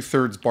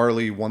 2/3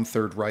 barley,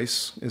 1/3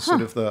 rice is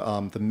sort of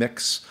the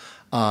mix.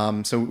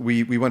 So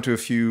we went to a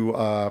few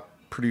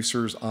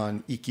producers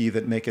on Iki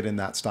that make it in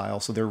that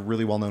style. So they're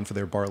really well known for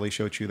their barley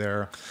shochu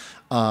there.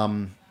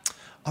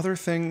 Other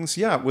things,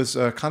 it was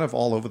kind of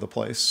all over the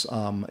place.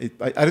 I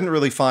didn't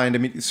really find, I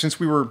mean, since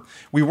we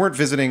weren't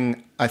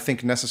visiting, I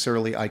think,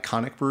 necessarily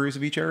iconic breweries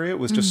of each area. It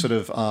was just sort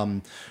of,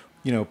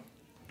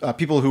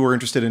 people who were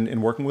interested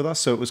in working with us.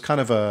 So it was kind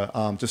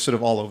of just sort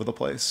of all over the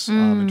place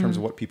in terms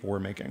of what people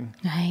were making.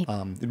 Right.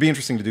 It'd be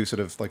interesting to do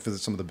sort of like visit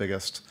some of the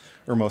biggest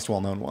or most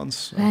well-known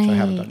ones, which I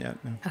haven't done yet.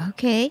 Yeah.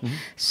 Okay.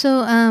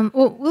 So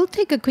we'll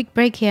take a quick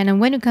break here. And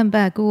when we come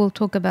back, we will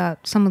talk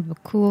about some of the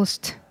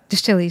coolest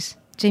distilleries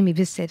Jamie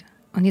visited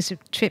on his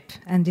trip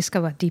and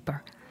discover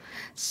deeper.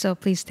 So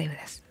please stay with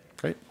us.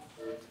 Great.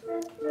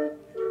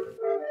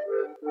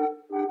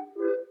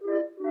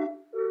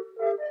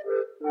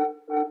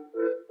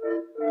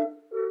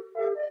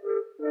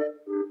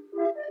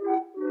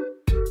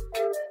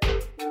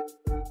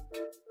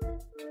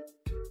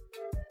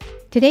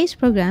 Today's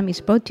program is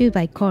brought to you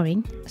by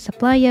Korin, a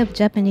supplier of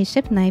Japanese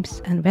chef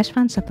knives and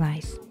restaurant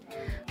supplies.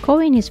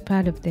 Korin is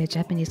proud of their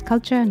Japanese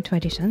culture and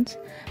traditions,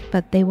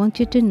 but they want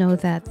you to know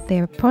that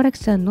their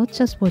products are not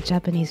just for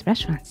Japanese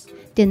restaurants.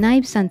 Their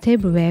knives and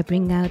tableware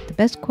bring out the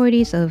best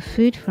qualities of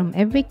food from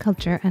every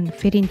culture and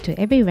fit into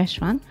every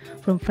restaurant,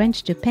 from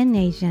French to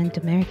Pan-Asian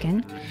to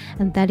American,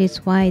 and that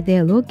is why they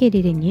are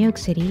located in New York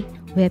City,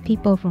 where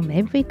people from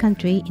every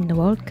country in the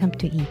world come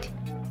to eat.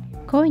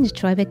 Korin's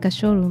Tribeca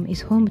showroom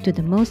is home to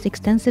the most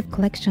extensive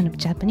collection of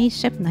Japanese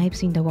chef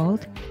knives in the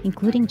world,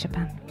 including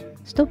Japan.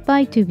 Stop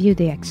by to view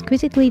their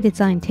exquisitely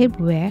designed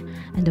tableware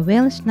and the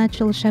Welsh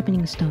natural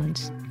sharpening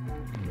stones.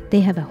 They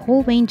have a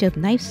whole range of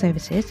knife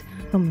services,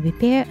 from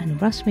repair and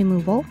rust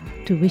removal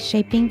to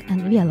reshaping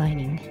and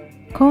realigning.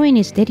 Korin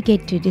is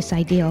dedicated to this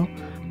ideal,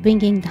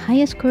 bringing the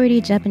highest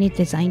quality Japanese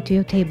design to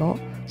your table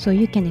so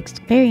you can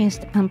experience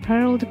the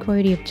unparalleled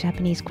quality of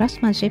Japanese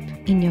craftsmanship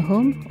in your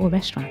home or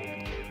restaurant.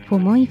 For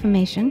more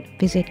information,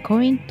 visit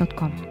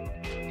korin.com.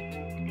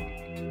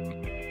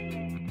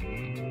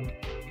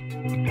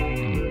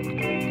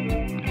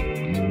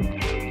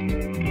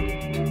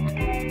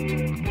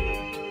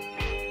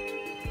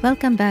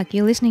 Welcome back.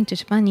 You're listening to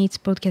Japan Eats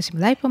broadcasting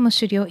live from a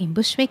studio in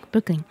Bushwick,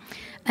 Brooklyn.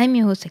 I'm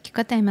your host,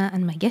 Akiko Katayama,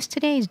 and my guest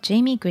today is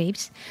Jamie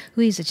Graves,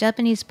 who is a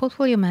Japanese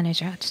portfolio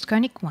manager at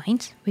Skarnik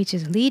Wines, which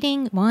is a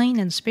leading wine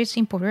and spirits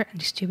importer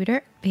and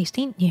distributor based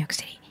in New York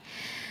City.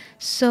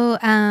 So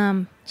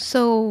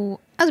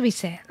as we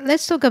said,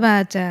 let's talk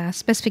about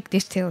specific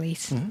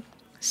distilleries. Mm-hmm.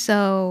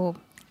 So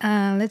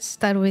let's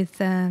start with,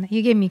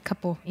 you gave me a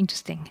couple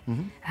interesting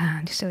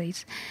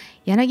distilleries.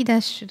 Yanagita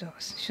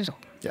Shuzo.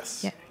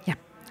 Yes. Yeah.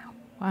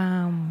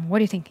 What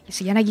do you think?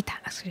 It's Yanagita.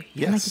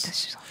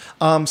 Yes.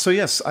 So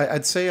yes,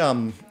 I'd say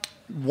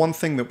one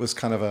thing that was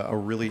kind of a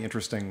really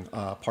interesting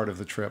part of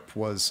the trip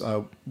was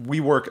we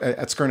work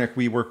at Skarnik.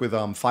 We work with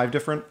 5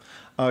 different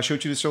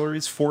shochu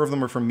distilleries. 4 of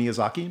them are from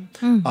Miyazaki,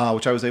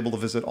 which I was able to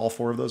visit all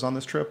 4 of those on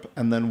this trip.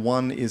 And then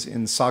one is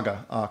in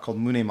Saga called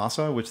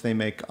Munemasa, which they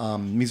make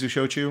mizu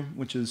shochu,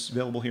 which is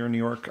available here in New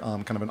York.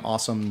 Kind of an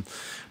awesome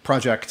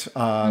project.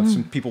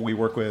 Some people we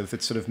work with.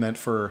 It's sort of meant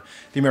for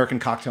the American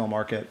cocktail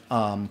market.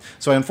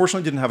 So I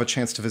unfortunately didn't have a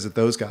chance to visit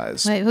those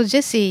guys. Right, well,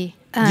 Jesse,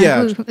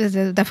 who is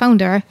the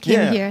founder,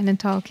 came here and then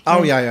talked.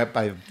 Oh, yeah,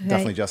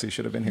 definitely Jesse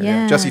should have been here.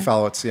 Yeah. Jesse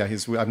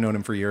Fallowitz, I've known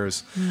him for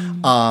years.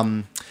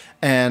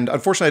 And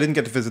unfortunately, I didn't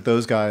get to visit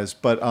those guys,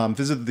 but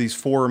visited these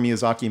 4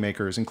 Miyazaki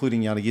makers,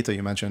 including Yanagita,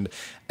 you mentioned.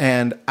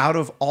 And out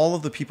of all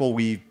of the people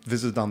we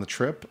visited on the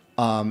trip,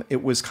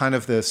 it was kind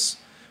of this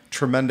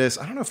tremendous,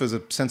 I don't know if it was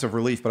a sense of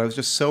relief, but I was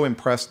just so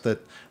impressed that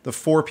the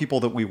 4 people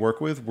that we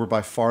work with were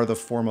by far the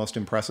 4 most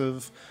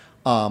impressive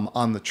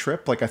on the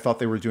trip. Like, I thought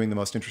they were doing the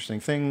most interesting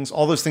things.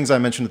 All those things I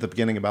mentioned at the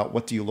beginning about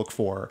what do you look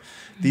for,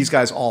 these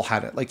guys all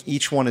had it. Like,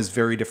 each one is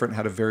very different,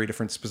 had a very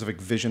different specific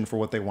vision for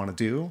what they want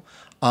to do.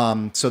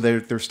 So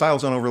their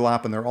styles don't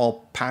overlap, and they're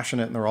all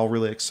passionate, and they're all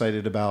really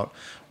excited about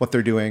what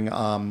they're doing.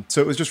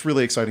 So it was just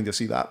really exciting to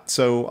see that.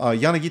 So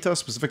Yanagita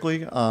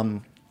specifically,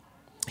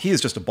 he is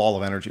just a ball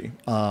of energy.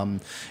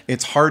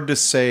 It's hard to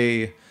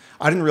say.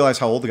 I didn't realize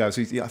how old the guy was.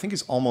 I think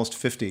he's almost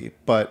 50,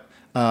 but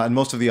and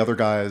most of the other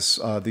guys,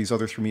 these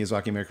other 3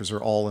 Miyazaki makers, are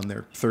all in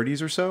their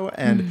 30s or so,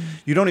 and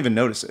you don't even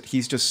notice it.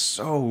 He's just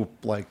so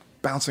like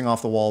bouncing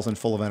off the walls and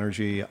full of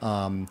energy.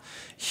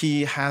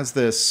 He has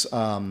this.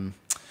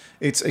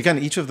 It's again,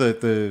 each of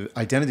the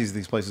identities of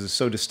these places is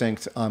so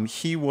distinct.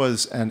 He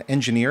was an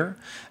engineer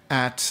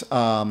at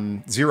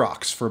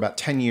Xerox for about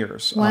 10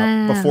 years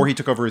before he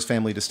took over his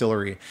family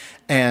distillery,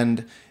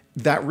 and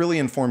that really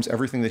informs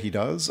everything that he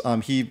does.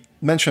 He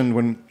mentioned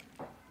when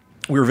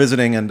we were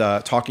visiting and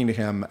talking to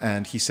him,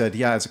 and he said,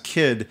 as a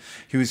kid,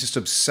 he was just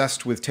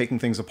obsessed with taking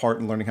things apart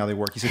and learning how they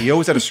work. He said he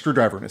always had a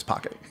screwdriver in his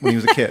pocket when he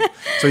was a kid,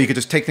 so he could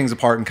just take things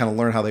apart and kind of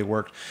learn how they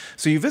worked.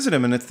 So you visit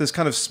him, and it's this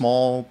kind of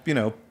small,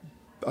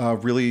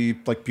 really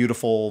like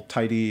beautiful,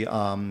 tidy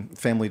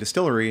family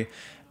distillery,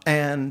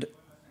 and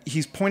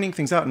he's pointing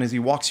things out, and as he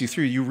walks you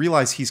through, you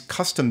realize he's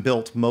custom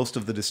built most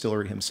of the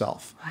distillery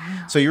himself.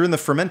 Wow. So you're in the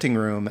fermenting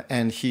room,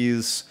 and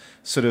he's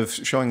sort of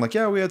showing like,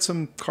 we had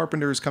some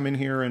carpenters come in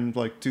here and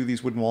like do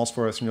these wooden walls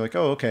for us, and you're like,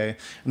 oh, okay.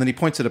 And then he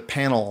points at a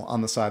panel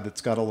on the side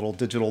that's got a little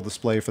digital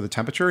display for the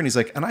temperature, and he's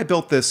like, and I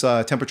built this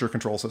temperature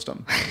control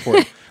system for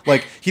it.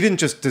 Like, he didn't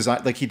just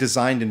design, like he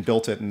designed and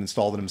built it and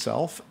installed it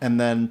himself. And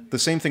then the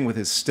same thing with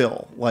his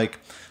still. Like,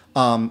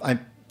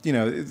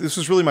 this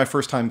was really my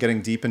first time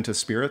getting deep into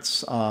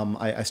spirits.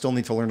 I still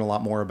need to learn a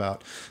lot more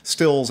about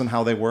stills and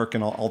how they work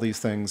and all these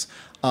things.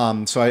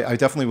 So I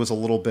definitely was a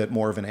little bit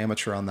more of an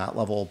amateur on that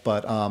level.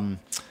 But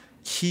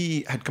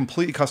he had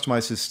completely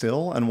customized his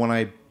still. And when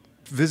I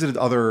visited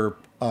other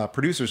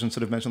producers and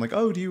sort of mentioned like,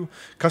 oh, do you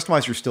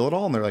customize your still at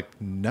all? And they're like,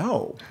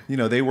 no.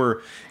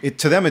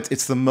 To them,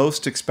 it's the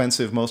most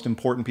expensive, most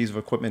important piece of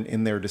equipment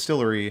in their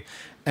distillery.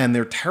 And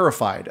they're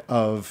terrified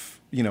of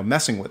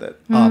messing with it.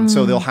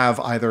 So they'll have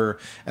either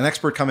an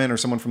expert come in or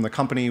someone from the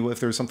company, if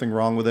there's something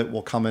wrong with it,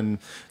 will come and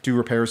do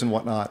repairs and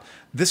whatnot.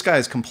 This guy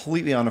is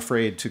completely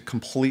unafraid to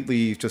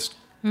completely just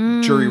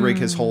jury rig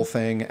his whole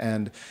thing,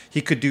 and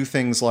he could do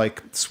things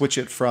like switch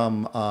it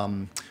from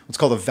what's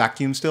called a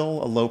vacuum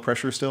still, a low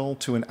pressure still,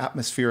 to an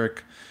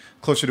atmospheric,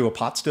 closer to a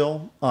pot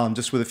still,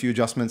 just with a few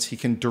adjustments. He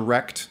can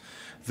direct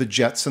the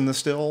jets in the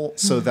still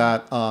so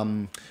that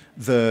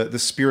the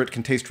spirit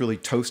can taste really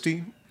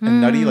toasty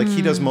and nutty. Like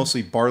he does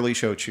mostly barley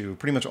shochu,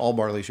 pretty much all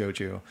barley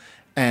shochu.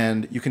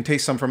 And you can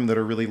taste some from them that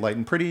are really light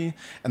and pretty,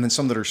 and then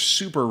some that are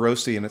super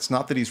roasty. And it's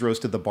not that he's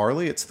roasted the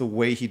barley, it's the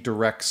way he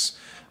directs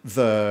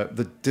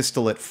the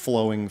distillate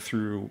flowing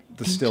through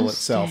the still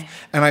itself.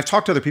 And I've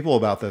talked to other people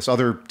about this,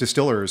 other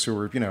distillers who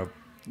are,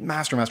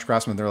 master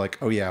craftsmen. They're like,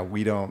 oh yeah,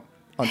 we don't,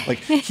 like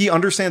he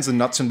understands the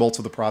nuts and bolts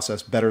of the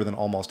process better than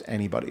almost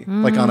anybody.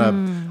 Like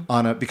on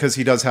a because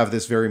he does have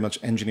this very much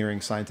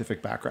engineering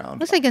scientific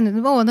background. It's like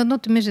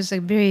not to mention it's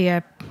like very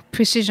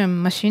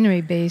precision machinery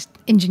based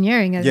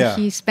engineering.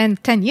 He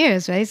spent 10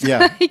 years, right?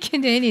 So he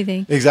can do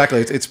anything.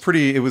 Exactly.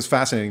 It was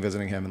fascinating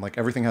visiting him, and like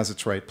everything has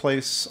its right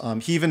place.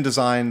 He even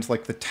designed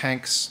like the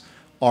tanks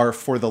are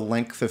for the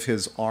length of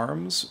his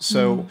arms.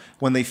 So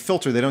when they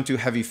filter, they don't do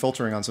heavy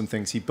filtering on some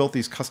things. He built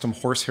these custom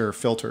horsehair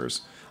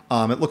filters.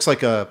 It looks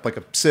like a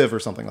sieve or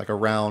something, like a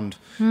round,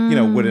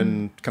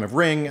 wooden kind of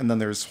ring, and then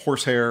there's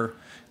horsehair in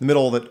the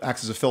middle that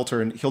acts as a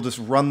filter, and he'll just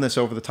run this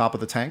over the top of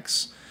the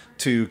tanks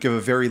to give a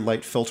very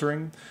light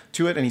filtering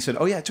to it. And he said,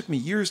 oh yeah, it took me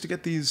years to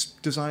get these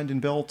designed and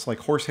built.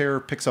 Like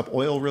horsehair picks up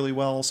oil really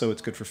well, so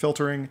it's good for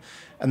filtering.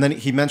 And then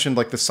he mentioned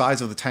like the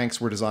size of the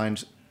tanks were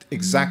designed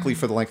exactly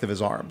for the length of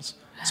his arms.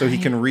 So he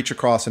can reach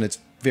across, and it's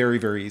very,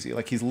 very easy.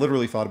 Like he's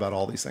literally thought about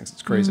all these things.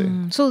 It's crazy.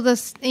 So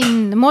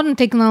in modern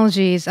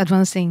technology is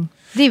advancing.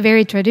 The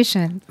very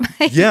tradition.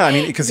 Yeah, I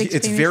mean, because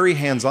it's very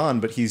hands-on,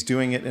 but he's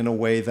doing it in a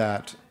way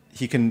that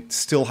he can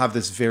still have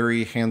this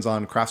very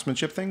hands-on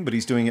craftsmanship thing, but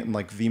he's doing it in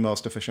like the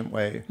most efficient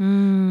way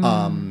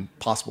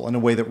possible, in a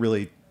way that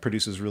really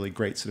produces really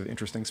great sort of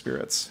interesting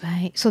spirits.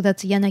 Right. So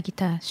that's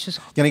Yanagita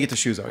Shuzo. Yanagita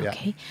Shuzo, yeah.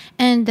 Okay.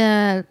 And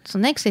so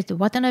next is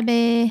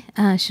Watanabe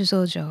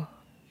Shuzojo.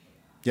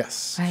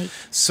 Yes. Right.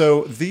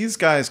 So these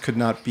guys could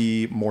not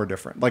be more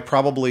different. Like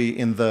probably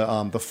in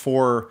the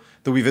four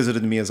that we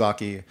visited in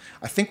Miyazaki,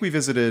 I think we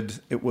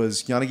visited, it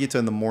was Yanagita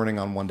in the morning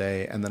on one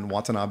day and then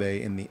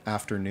Watanabe in the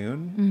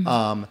afternoon.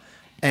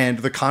 And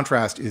the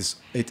contrast is,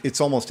 it's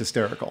almost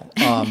hysterical.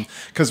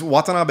 Because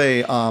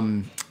Watanabe,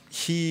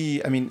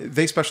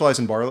 they specialize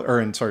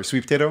in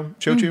sweet potato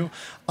shochu.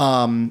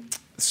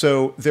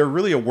 So they're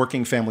really a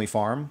working family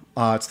farm.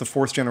 It's the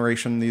fourth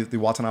generation. The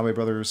Watanabe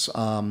brothers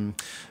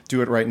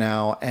do it right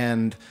now,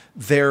 and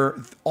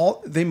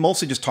they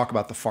mostly just talk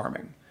about the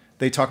farming.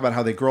 They talk about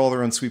how they grow all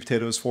their own sweet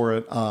potatoes for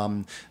it.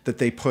 That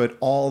they put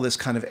all this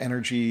kind of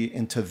energy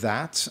into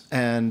that,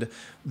 and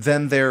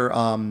then their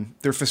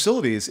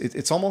facilities.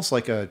 It's almost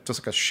like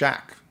just like a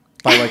shack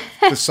by like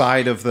the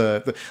side of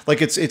the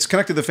like it's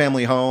connected to the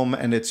family home,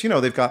 and it's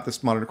they've got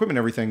this modern equipment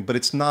and everything, but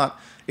it's not.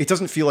 It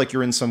doesn't feel like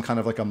you're in some kind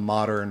of like a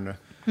modern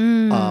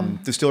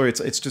distillery.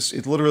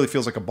 It literally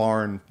feels like a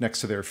barn next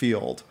to their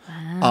field.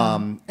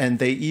 Wow. And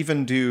they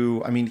even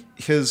do,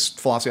 his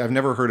philosophy, I've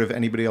never heard of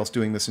anybody else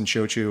doing this in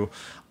shochu.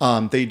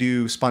 They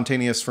do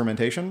spontaneous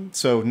fermentation.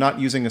 So not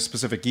using a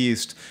specific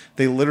yeast,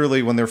 they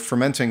literally, when they're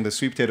fermenting the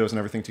sweet potatoes and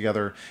everything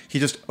together, he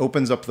just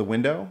opens up the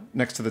window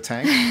next to the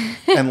tank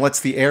and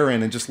lets the air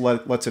in and just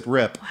lets it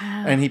rip.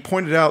 Wow. And he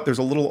pointed out there's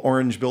a little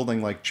orange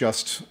building like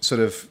just sort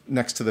of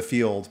next to the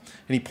field.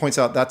 And he points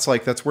out that's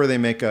where they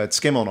make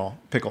tsukemono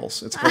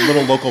pickles. It's like a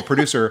little local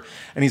producer.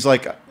 And he's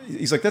like,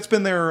 that's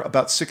been there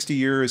about 60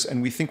 years,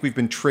 and we think we've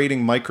been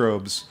trading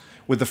microbes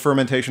with the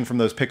fermentation from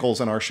those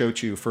pickles in our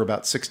shochu for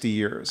about 60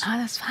 years. Oh,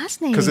 that's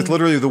fascinating. Because it's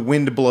literally the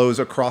wind blows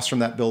across from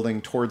that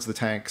building towards the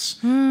tanks.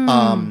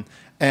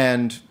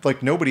 And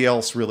like nobody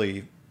else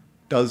really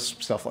does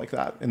stuff like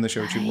that in the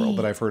shochu world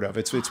that I've heard of.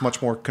 It's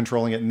much more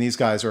controlling it, and these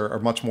guys are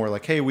much more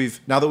like, hey,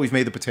 now that we've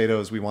made the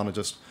potatoes, we want to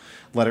just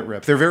let it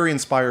rip. They're very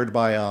inspired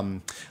by,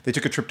 they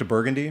took a trip to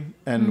Burgundy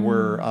and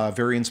were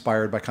very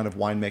inspired by kind of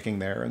winemaking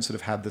there, and sort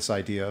of had this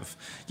idea of,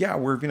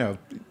 we're,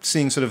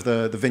 seeing sort of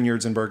the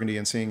vineyards in Burgundy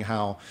and seeing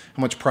how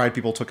much pride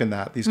people took in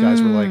that. These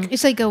guys were like...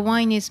 It's like a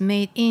wine is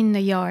made in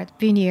the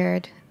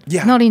vineyard.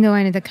 Yeah. Not in the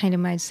wine, that kind of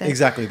mindset.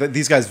 Exactly.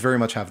 These guys very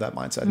much have that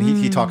mindset. And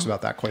he talks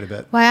about that quite a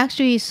bit. Well, I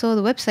actually saw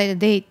the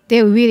website.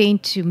 They're really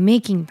into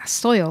making the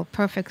soil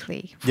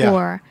perfectly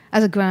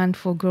as a ground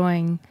for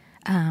growing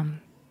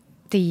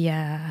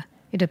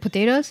the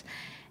potatoes,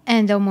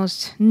 and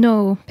almost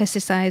no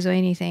pesticides or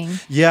anything.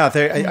 Yeah,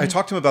 I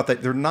talked to him about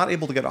that. They're not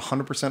able to get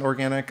 100%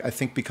 organic, I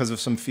think, because of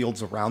some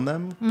fields around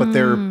them. But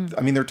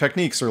their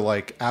techniques are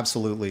like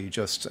absolutely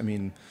just,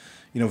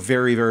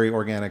 very, very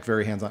organic,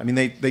 very hands-on.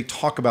 They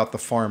talk about the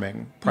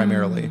farming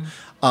primarily.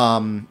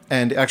 And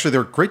actually,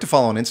 they're great to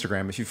follow on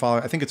Instagram. If you follow,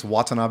 I think it's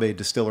Watanabe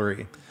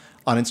Distillery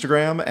on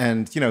Instagram,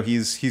 and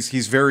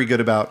he's very good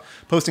about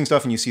posting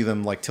stuff, and you see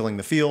them like tilling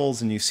the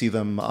fields, and you see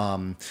them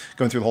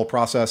going through the whole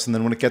process. And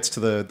then when it gets to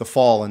the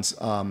fall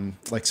and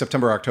like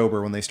September,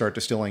 October, when they start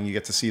distilling, you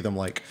get to see them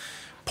like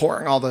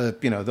pouring all the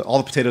all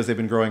the potatoes they've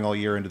been growing all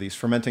year into these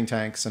fermenting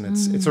tanks, and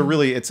it's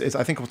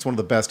I think it's one of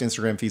the best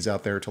Instagram feeds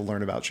out there to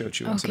learn about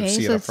shochu and sort of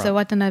see it so up it's front. the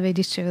Watanabe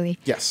distillery.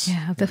 Yes.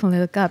 Yeah, I'll definitely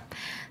look up.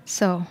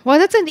 So, well,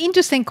 that's an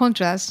interesting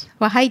contrast.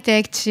 Well, high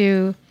tech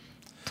to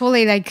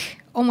totally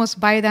like almost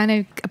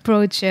biodynamic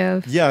approach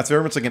of. Yeah, it's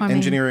very much like an farming.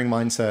 engineering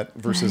mindset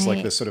versus like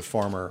Right. this sort of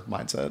farmer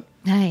mindset.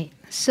 Right.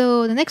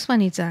 So the next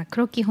one is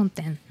Kuroki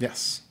Honten.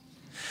 Yes.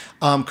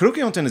 Kuroki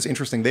Honten is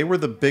interesting. They were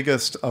the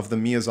biggest of the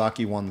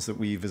Miyazaki ones that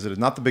we visited,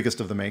 not the biggest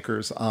of the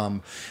makers.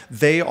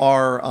 They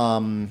are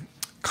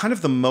kind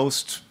of the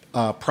most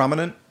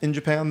prominent in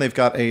Japan. They've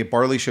got a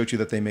barley shochu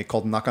that they make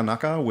called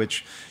Nakanaka,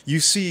 which you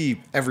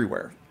see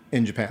everywhere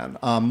in Japan.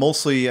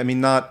 Mostly, I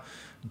mean, not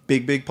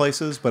big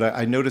places, but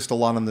I noticed a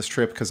lot on this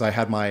trip because I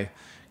had my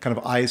kind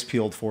of eyes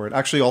peeled for it.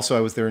 Actually, also, I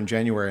was there in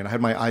January, and I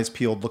had my eyes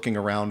peeled looking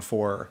around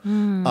for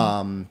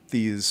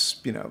these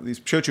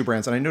shochu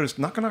brands. And I noticed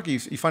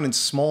Nakanaka, you find in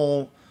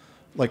small,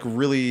 like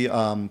really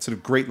sort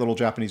of great little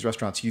Japanese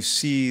restaurants, you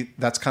see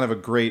that's kind of a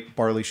great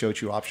barley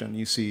shochu option.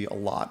 You see a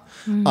lot.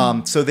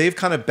 So they've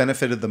kind of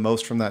benefited the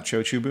most from that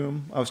shochu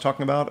boom I was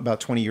talking about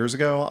 20 years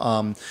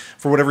ago.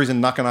 For whatever reason,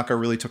 Nakanaka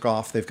really took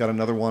off. They've got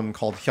another one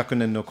called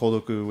Hyakunen no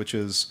Kodoku, which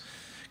is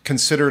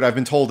considered, I've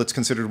been told it's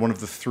considered one of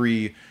the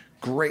 3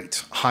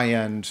 great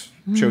high-end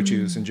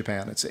shochus in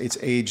Japan. It's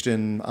aged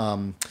in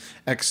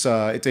it's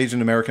aged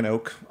in American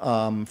oak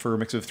for a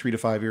mix of 3 to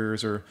 5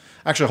 years, or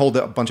actually a whole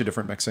bunch of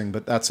different mixing.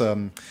 But that's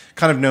kind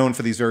of known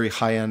for these very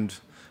high-end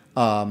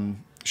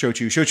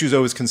shochu. Shochu is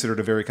always considered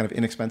a very kind of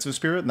inexpensive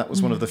spirit, and that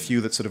was one of the few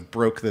that sort of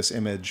broke this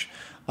image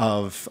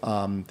of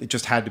it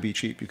just had to be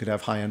cheap. You could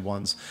have high-end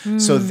ones.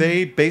 So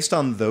they, based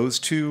on those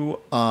 2,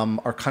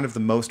 are kind of the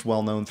most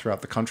well-known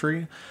throughout the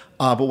country.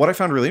 But what I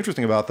found really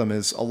interesting about them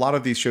is a lot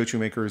of these shochu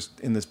makers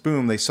in this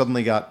boom, they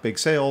suddenly got big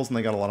sales and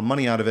they got a lot of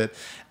money out of it.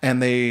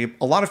 And a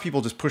lot of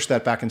people just pushed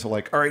that back into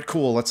like, all right,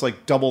 cool, let's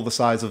like double the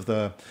size of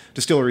the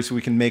distillery so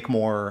we can make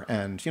more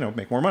and,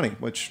 make more money,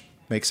 which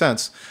makes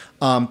sense.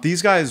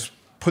 These guys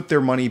put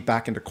their money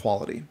back into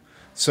quality.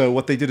 So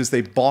what they did is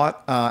they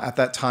bought, at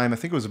that time, I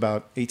think it was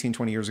about 18,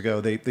 20 years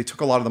ago, they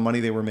took a lot of the money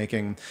they were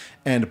making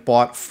and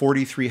bought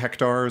 43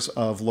 hectares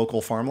of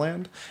local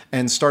farmland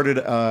and started,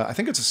 I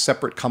think it's a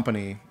separate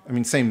company, I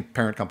mean, same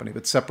parent company,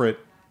 but separate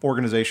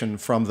organization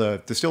from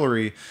the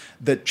distillery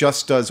that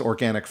just does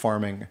organic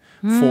farming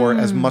for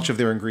as much of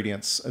their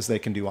ingredients as they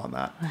can do on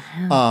that.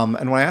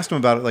 And when I asked him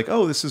about it, like,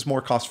 oh, this is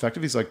more cost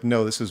effective, he's like,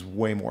 no, this is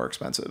way more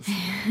expensive.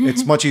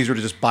 It's much easier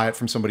to just buy it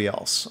from somebody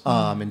else,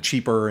 and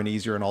cheaper and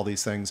easier and all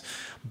these things.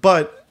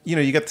 But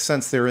you get the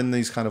sense they're in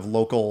these kind of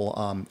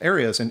local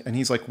areas, and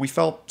he's like, we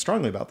felt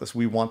strongly about this.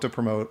 We want to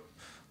promote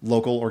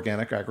local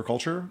organic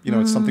agriculture.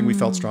 It's something we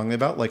felt strongly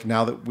about. Like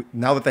now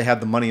that they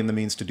had the money and the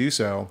means to do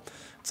so,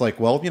 it's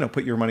like, well,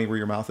 put your money where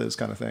your mouth is,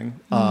 kind of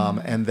thing.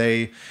 And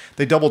they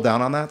doubled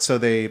down on that. So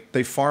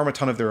they farm a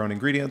ton of their own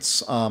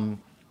ingredients.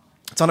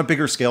 It's on a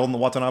bigger scale than the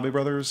Watanabe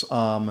brothers.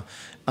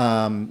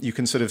 You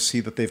can sort of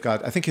see that they've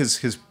got, I think his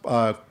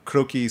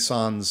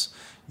Kuroki-san's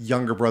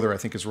younger brother, I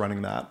think, is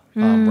running that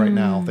right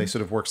now. They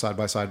sort of work side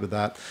by side with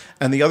that.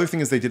 And the other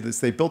thing is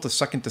they built a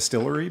second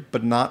distillery,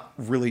 but not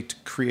really to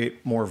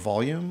create more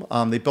volume.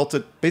 They built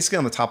it basically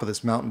on the top of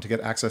this mountain to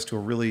get access to a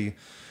really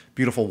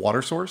beautiful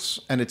water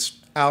source, and it's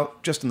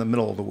out just in the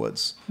middle of the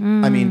woods.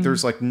 I mean,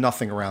 there's like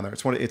nothing around there.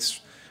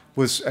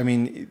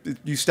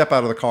 You step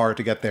out of the car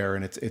to get there,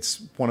 and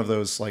it's one of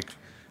those like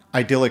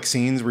idyllic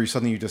scenes where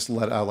you just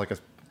let out like a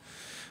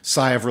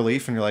sigh of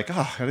relief, and you're like,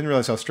 oh, I didn't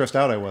realize how stressed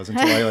out I was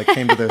until I like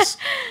came to this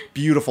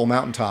beautiful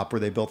mountaintop where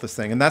they built this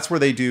thing. And that's where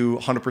they do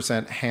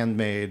 100%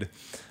 handmade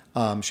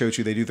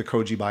shochu. They do the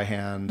koji by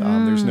hand.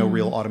 There's no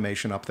real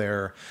automation up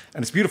there,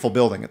 and it's a beautiful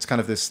building. It's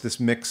kind of this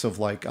mix of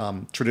like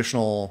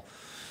traditional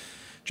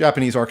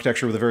Japanese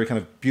architecture with a very kind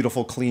of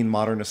beautiful, clean,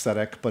 modern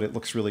aesthetic, but it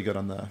looks really good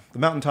on the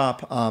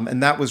mountaintop.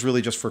 And that was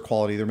really just for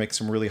quality. They're making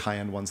some really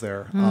high-end ones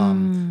there.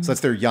 So that's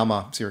their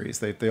Yama series.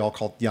 They all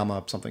call it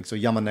Yama something. So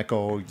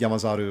Yamaneko,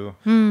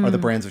 Yamazaru are the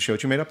brands of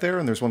shochu made up there.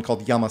 And there's one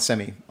called Yama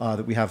Semi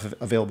that we have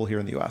available here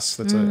in the U.S.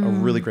 That's a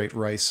really great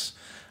rice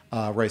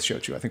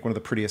shochu. I think one of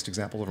the prettiest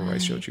examples of a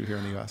rice shochu here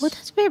in the U.S. Well,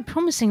 that's very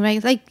promising,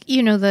 right? Like,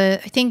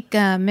 I think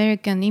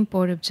American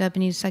import of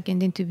Japanese sake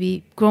tend to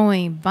be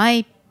growing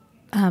by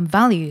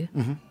value,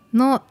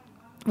 not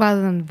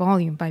rather than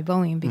volume, by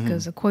volume,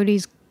 because the quality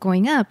is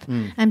going up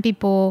and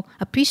people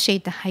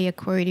appreciate the higher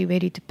quality,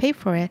 ready to pay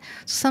for it.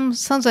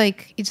 Sounds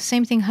like it's the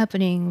same thing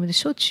happening with the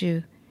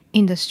shochu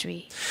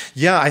industry.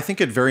 Yeah, I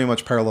think it very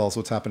much parallels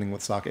what's happening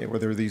with sake, where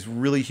there are these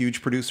really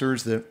huge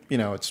producers that,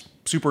 it's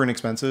super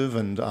inexpensive,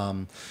 and,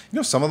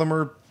 some of them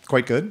are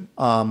quite good,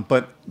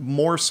 but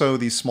more so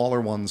these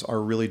smaller ones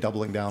are really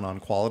doubling down on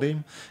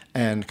quality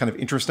and kind of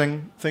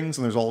interesting things,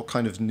 and there's all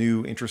kind of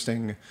new,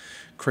 interesting,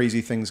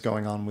 crazy things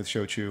going on with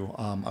shochu.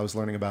 I was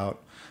learning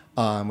about,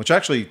 which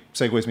actually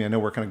segues me, I know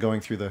we're kind of going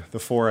through the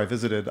 4 I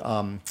visited,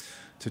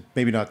 to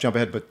maybe not jump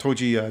ahead, but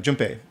Toji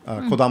Junpei,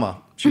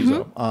 Kodama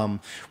Shizo,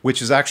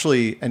 which is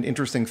actually an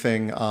interesting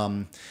thing.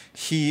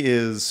 He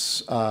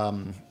is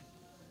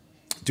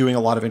doing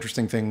a lot of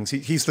interesting things.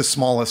 He's the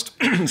smallest,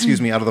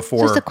 excuse me, out of the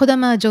four. そして児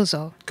玉醸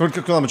造。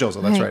Kodama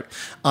Jozo, that's Right.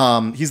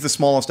 right. He's the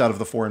smallest out of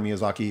the four in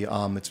Miyazaki.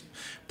 It's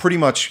pretty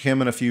much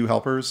him and a few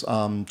helpers.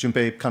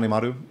 Junpei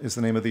Kanemaru is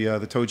the name of the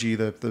Toji,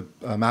 the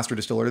master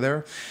distiller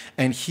there,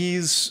 and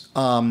he's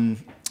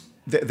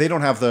they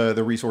don't have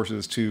the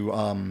resources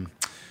to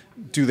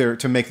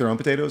to make their own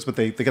potatoes, but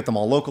they get them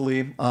all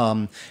locally.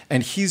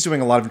 And he's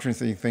doing a lot of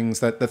interesting things.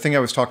 That the thing I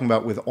was talking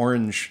about with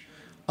orange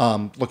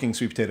looking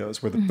sweet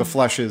potatoes, where the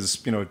flesh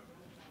is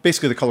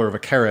basically the color of a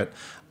carrot.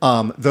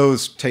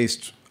 Those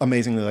taste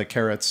amazingly like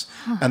carrots.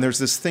 And there's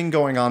this thing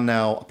going on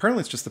now. Apparently,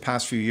 it's just the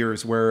past few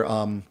years where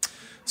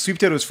sweet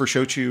potatoes for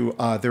shochu,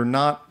 they're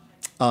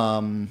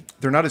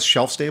not as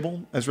shelf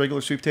stable as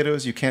regular sweet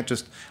potatoes. You can't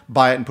just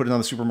buy it and put it on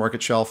the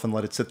supermarket shelf and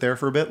let it sit there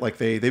for a bit. Like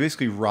they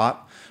basically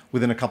rot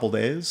within a couple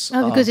days.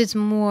 Oh, because it's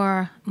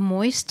more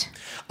moist?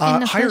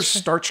 Higher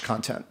starch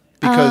content.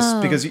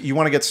 Because you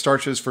want to get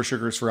starches for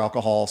sugars for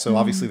alcohol. So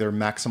obviously they're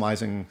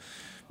maximizing,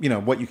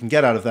 what you can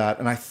get out of that.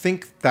 And I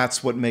think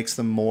that's what makes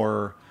them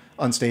more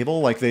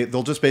unstable. Like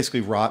they'll just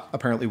basically rot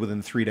apparently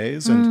within 3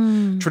 days.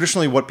 And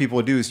traditionally what people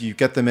would do is you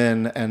get them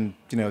in and,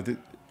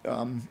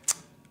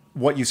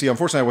 what you see,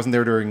 unfortunately, I wasn't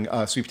there during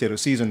sweet potato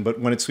season, but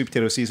when it's sweet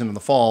potato season in the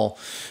fall,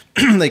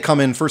 they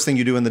come in. First thing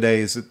you do in the day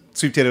is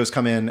sweet potatoes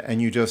come in,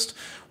 and you just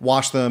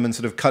wash them and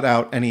sort of cut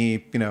out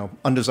any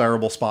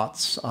undesirable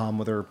spots,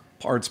 whether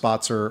hard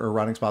spots or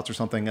rotting spots or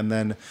something, and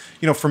then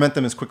ferment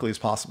them as quickly as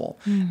possible.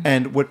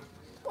 And what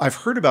I've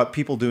heard about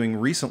people doing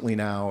recently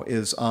now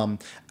is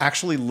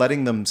actually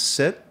letting them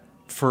sit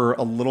for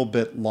a little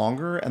bit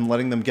longer and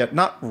letting them get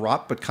not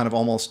rot, but kind of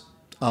almost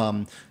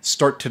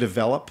start to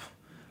develop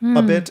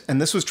a bit.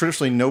 And this was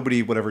traditionally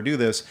nobody would ever do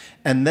this.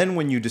 And then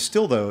when you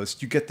distill those,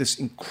 you get this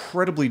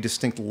incredibly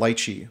distinct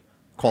lychee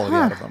quality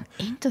out of them.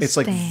 It's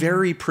like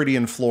very pretty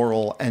and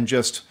floral and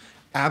just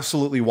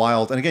absolutely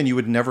wild. And again, you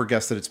would never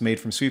guess that it's made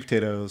from sweet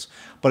potatoes,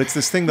 but it's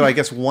this thing that I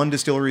guess one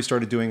distillery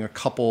started doing a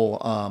couple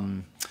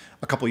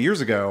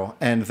years ago,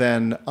 and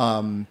then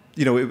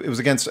it was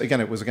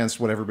against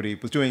what everybody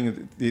was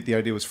doing. The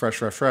idea was fresh,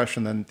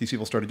 and then these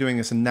people started doing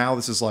this, and now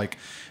this is like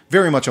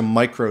very much a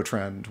micro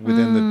trend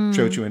within the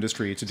shochu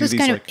industry to do these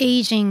kind like of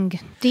aging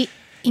the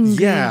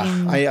ingredient.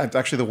 Yeah, I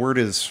actually the word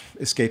is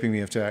escaping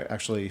me of to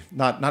actually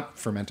not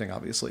fermenting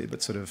obviously,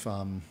 but sort of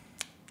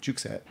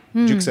jukse.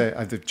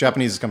 Jukse. The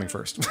Japanese is coming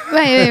first.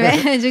 right.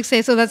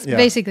 Jukse. So that's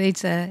basically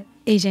it's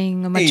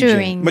aging or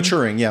maturing.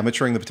 Maturing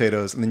the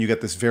potatoes, and then you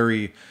get this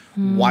very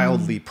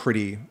wildly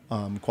pretty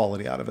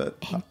quality out of it.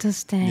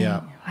 Interesting.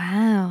 Yeah.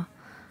 Wow,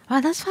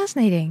 that's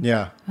fascinating.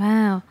 Yeah.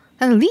 Wow.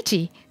 And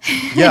lychee.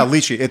 Yeah,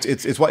 lychee.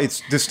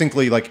 It's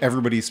distinctly like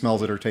everybody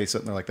smells it or tastes it,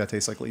 and they're like, that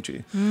tastes like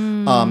lychee.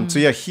 So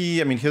yeah,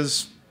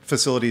 his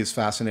facility is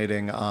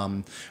fascinating.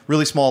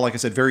 Really small, like I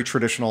said, very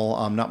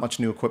traditional. Not much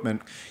new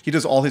equipment. He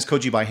does all his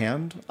koji by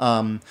hand.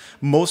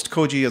 Most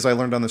koji, as I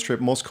learned on this trip,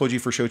 most koji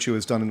for shochu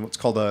is done in what's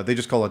called they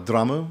just call a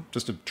dramu,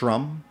 just a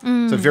drum.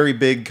 It's a very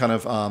big kind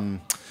of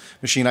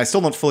machine. I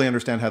still don't fully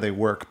understand how they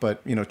work,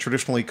 but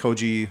traditionally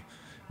koji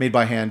made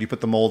by hand, you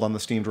put the mold on the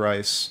steamed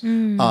rice,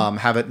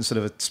 have it in sort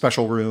of a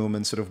special room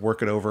and sort of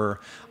work it over.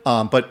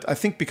 But I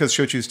think because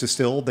shochu is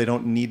distilled, they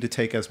don't need to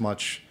take as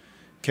much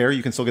care.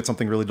 You can still get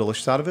something really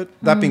delicious out of it.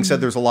 That being said,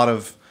 there's a lot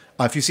of,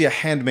 if you see a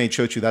handmade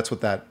shochu, that's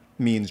what that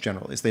means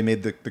generally, is they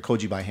made the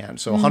koji by hand.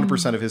 So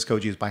 100% of his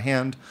koji is by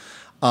hand.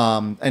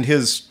 And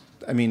his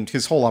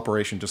whole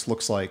operation just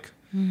looks like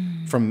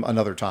from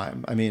another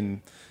time. I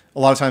mean, a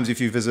lot of times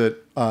if you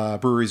visit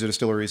breweries or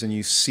distilleries and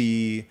you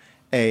see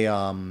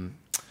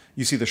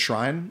the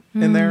shrine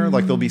in there,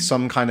 like there'll be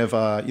some kind of,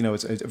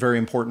 it's a very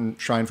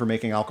important shrine for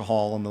making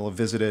alcohol, and they'll have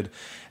visited.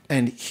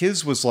 And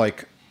his was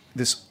like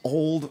this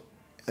old,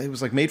 it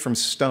was like made from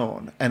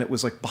stone, and it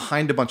was like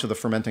behind a bunch of the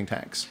fermenting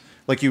tanks.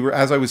 Like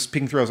as I was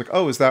peeking through, I was like,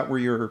 oh, is that where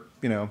your,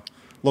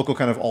 local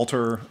kind of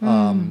altar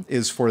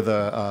is for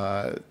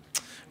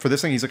for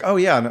this thing? He's like, oh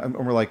yeah. And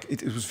we're like,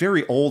 it was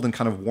very old and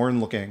kind of worn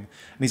looking.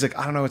 And he's like,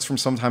 I don't know, it's from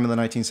sometime in the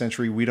 19th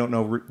century. We don't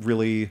know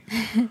really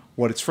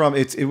what it's from.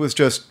 It was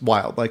just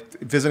wild. Like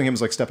visiting him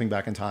was like stepping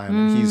back in time.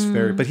 And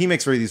he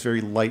makes these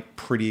very light,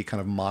 pretty kind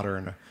of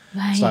modern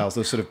styles,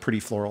 those sort of pretty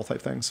floral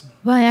type things.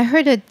 Well, I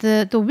heard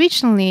that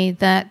originally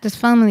that this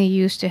family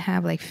used to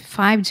have like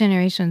 5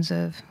 generations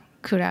of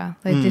kura,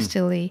 like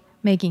distillery,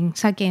 making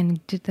sake and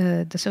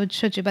the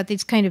shochu, but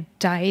it's kind of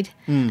died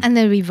and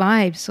then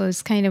revived. So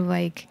it's kind of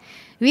like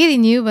really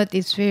new, but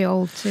it's very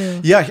old too.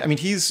 Yeah, I mean,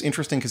 he's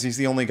interesting because he's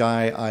the only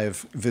guy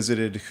I've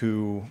visited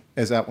who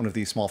is at one of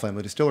these small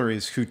family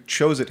distilleries who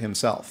chose it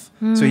himself.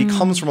 So he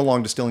comes from a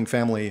long distilling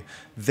family.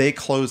 They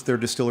closed their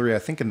distillery, I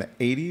think, in the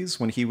 80s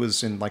when he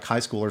was in like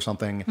high school or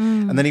something.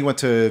 And then he went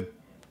to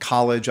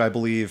college, I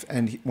believe.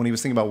 And when he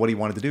was thinking about what he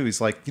wanted to do, he's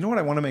like, you know what,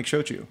 I want to make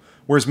shochu.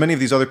 Whereas many of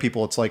these other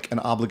people, it's like an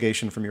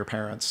obligation from your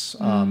parents.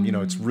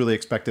 It's really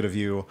expected of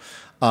you.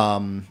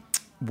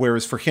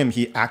 Whereas for him,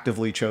 he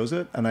actively chose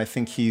it, and I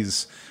think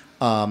he's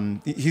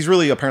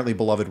really apparently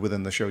beloved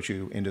within the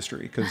shochu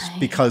industry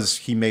because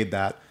he made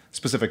that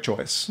specific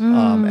choice.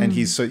 And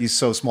he's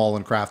so small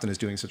in craft and is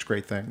doing such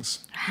great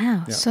things.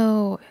 Wow.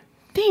 So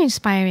very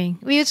inspiring.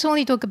 We just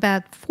only talk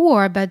about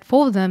four, but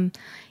four of them,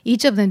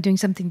 each of them doing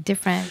something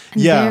different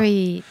and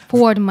very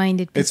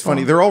forward-minded people. It's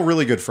funny. They're all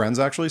really good friends,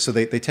 actually. So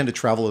they tend to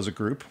travel as a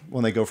group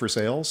when they go for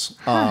sales.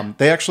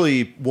 They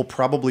actually will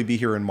probably be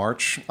here in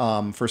March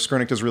for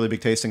Skirnikta's really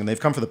big tasting. And they've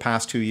come for the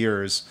past 2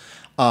 years,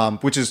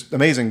 which is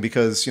amazing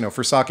because,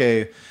 for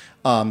sake,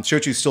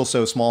 shochu is still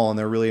so small and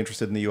they're really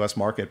interested in the U.S.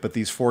 market. But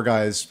these four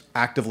guys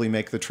actively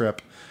make the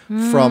trip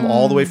from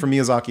all the way from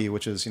Miyazaki,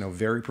 which is,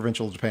 very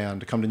provincial Japan,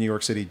 to come to New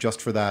York City just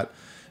for that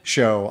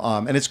show.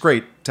 And it's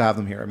great to have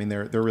them here. I mean,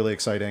 they're really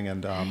exciting.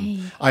 And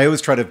I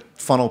always try to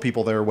funnel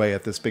people their way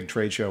at this big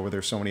trade show where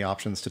there's so many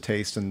options to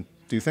taste and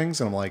do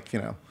things. And I'm like,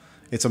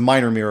 it's a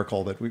minor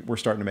miracle that we're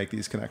starting to make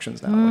these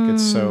connections now. Like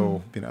it's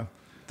so,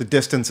 the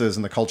distances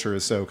and the culture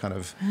is so kind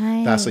of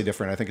vastly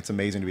different. I think it's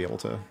amazing to be able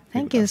to.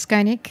 Thank you,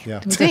 Skynick. Yeah.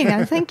 Doing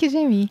that. Thank you,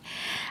 Jamie.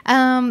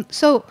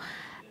 So,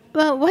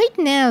 well, right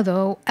now,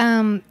 though,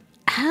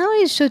 how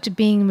is shochu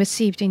being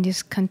received in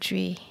this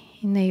country,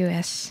 in the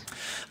U.S.?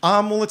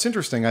 Well, it's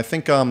interesting. I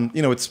think,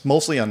 it's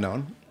mostly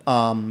unknown.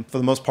 For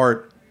the most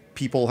part,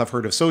 people have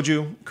heard of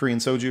soju, Korean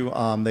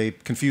soju. They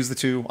confuse the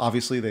two.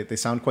 Obviously, they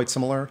sound quite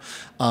similar.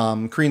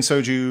 Korean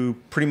soju,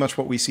 pretty much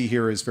what we see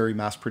here is very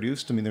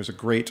mass-produced. I mean, there's a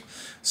great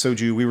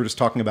soju we were just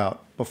talking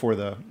about before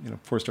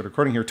we started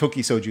recording here,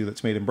 Toki soju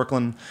that's made in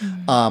Brooklyn.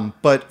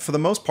 But for the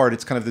most part,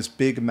 it's kind of this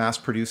big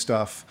mass-produced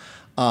stuff.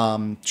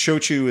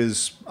 Shochu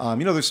is,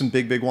 there's some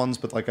big ones,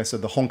 but like I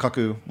said, the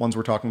honkaku ones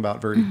we're talking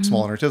about, very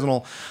small and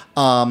artisanal.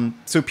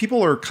 So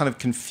people are kind of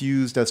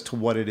confused as to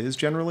what it is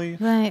generally.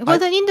 Right. Well,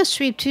 the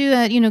industry too,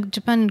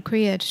 Japan and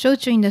Korea,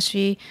 shochu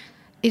industry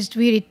is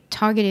really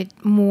targeted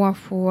more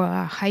for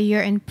higher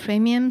and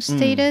premium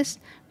status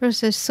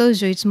versus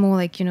soju. It's more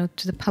like, to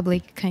the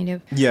public kind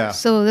of. Yeah.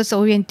 So that's the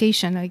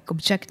orientation, like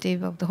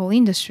objective of the whole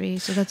industry.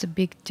 So that's a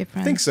big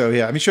difference. I think so,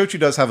 yeah. I mean, shochu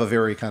does have a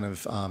very kind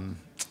of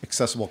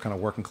accessible kind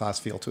of working class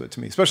feel to it to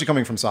me, especially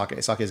coming from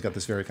sake. Sake's got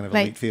this very kind of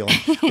elite feel.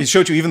 It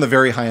shochu even the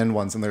very high end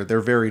ones, and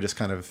they're very just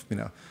kind of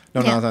no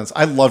nonsense.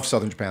 I loved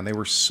Southern Japan. They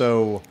were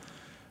so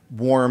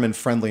warm and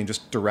friendly and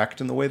just direct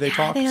in the way they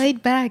talked. They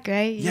laid back,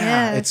 right?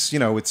 Yeah, it's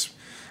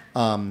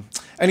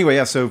anyway,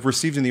 yeah. So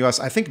received in the U.S.,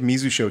 I think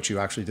Mizu Shochu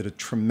actually did a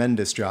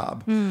tremendous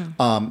job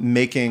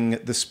making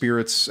the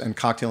spirits and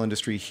cocktail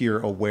industry here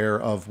aware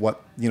of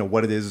what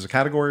it is as a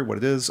category, what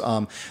it is.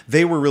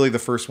 They were really the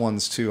first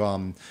ones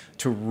to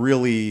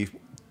really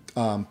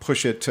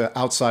push it to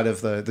outside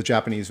of the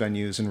Japanese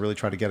venues and really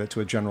try to get it to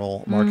a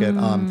general market.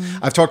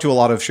 I've talked to a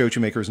lot of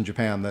shochu makers in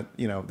Japan that,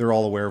 they're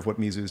all aware of what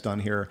Mizu's done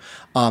here.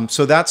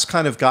 So that's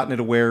kind of gotten it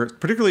aware,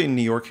 particularly in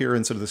New York here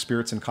in sort of the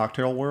spirits and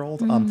cocktail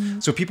world.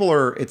 So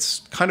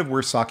it's kind of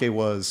where sake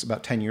was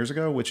about 10 years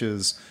ago, which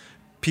is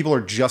people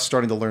are just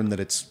starting to learn that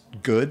it's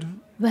good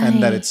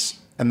and that it's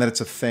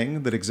a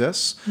thing that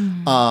exists.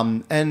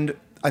 And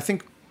I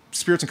think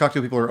spirits and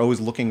cocktail people are always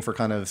looking for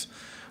kind of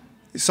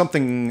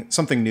something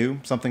new,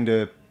 something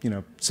to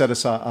set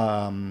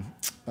aside,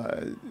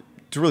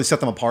 to really set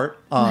them apart,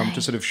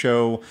 to sort of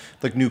show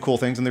like new cool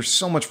things. And there's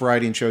so much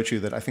variety in shochu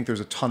that I think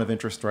there's a ton of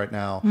interest right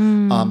now.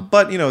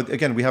 But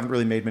again, we haven't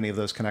really made many of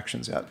those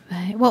connections yet.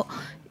 Right. Well,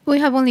 we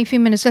have only a few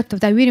minutes left,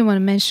 but I really want to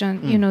mention,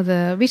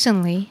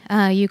 recently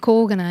you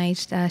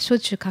co-organized a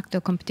shochu cocktail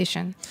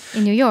competition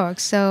in New York.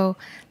 So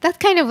that's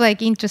kind of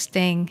like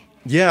interesting.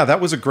 Yeah, that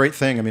was a great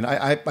thing. I mean,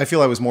 I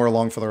feel I was more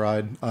along for the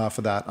ride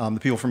for that. The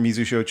people from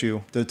Mizu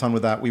Shochu did a ton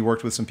with that. We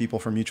worked with some people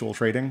from Mutual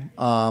Trading.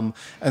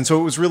 And so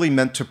it was really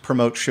meant to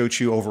promote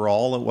shochu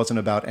overall. It wasn't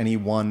about any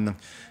one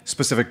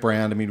specific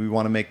brand. I mean, we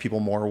want to make people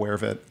more aware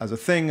of it as a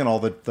thing and all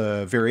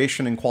the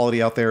variation and quality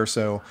out there.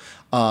 So,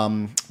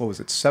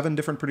 7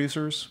 different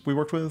producers we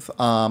worked with.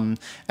 And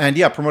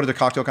yeah, promoted a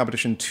cocktail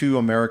competition to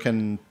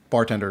American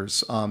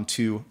bartenders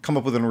to come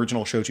up with an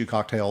original shochu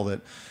cocktail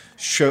that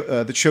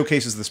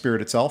showcases the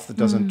spirit itself, that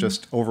doesn't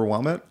just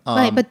overwhelm it.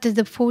 Right, but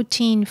the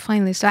 14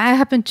 finalists, I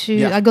happened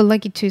to, I got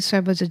lucky to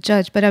serve as a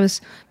judge, but I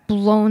was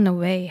blown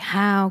away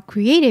how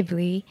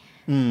creatively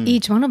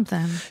each one of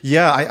them.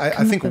 Yeah,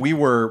 I think we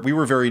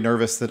were very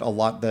nervous that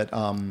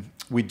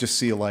we'd just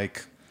see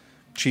like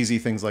cheesy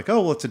things like,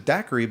 it's a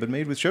daiquiri but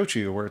made with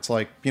shochu, where it's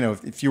like,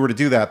 if you were to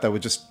do that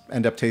would just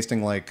end up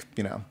tasting like,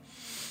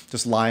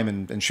 just lime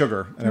and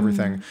sugar and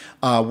everything.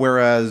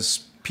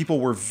 Whereas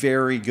people were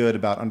very good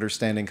about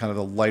understanding kind of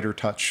the lighter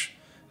touch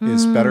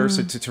is better.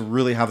 So to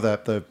really have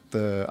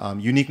the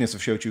uniqueness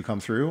of shochu come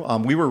through,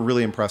 we were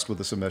really impressed with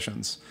the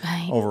submissions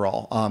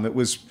overall. It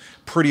was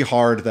pretty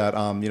hard that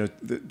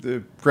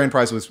the grand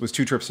prize was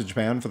 2 trips to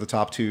Japan for the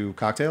top 2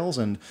 cocktails,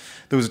 and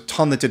there was a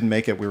ton that didn't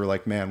make it. We were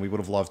like, man, we would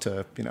have loved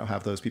to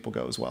have those people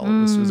go as well.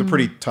 It was a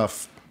pretty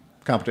tough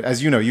competition.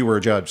 As you were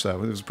a judge,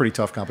 so it was a pretty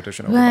tough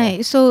competition overall.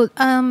 Right. So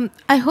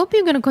I hope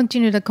you're going to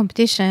continue the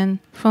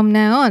competition from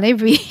now on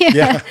every year.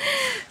 Yeah.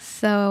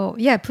 So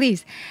yeah,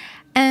 please.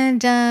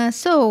 And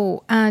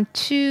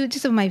to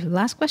just my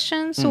last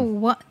question. So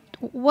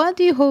what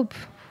do you hope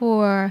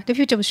for the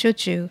future of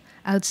shochu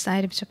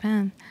outside of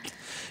Japan?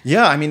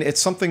 Yeah, I mean, it's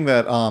something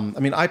that,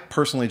 I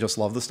personally just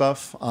love the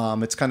stuff.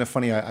 It's kind of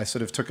funny. I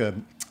sort of took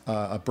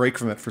a break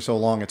from it for so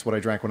long. It's what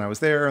I drank when I was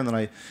there. And then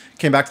I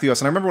came back to the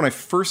U.S. And I remember when I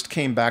first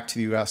came back to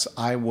the U.S.,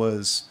 I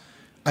was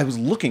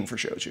looking for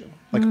shochu,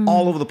 like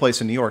all over the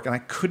place in New York. And I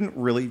couldn't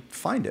really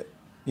find it.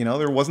 You know,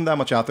 there wasn't that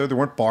much out there. There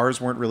weren't bars,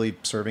 weren't really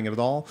serving it at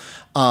all.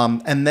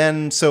 And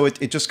then, so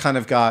it just kind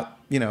of got,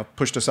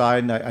 pushed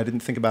aside, and I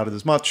didn't think about it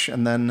as much.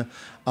 And then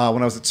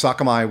when I was at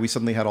Sakamai, we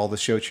suddenly had all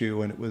this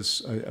shochu, and it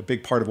was a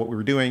big part of what we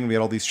were doing. We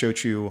had all these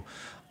shochu,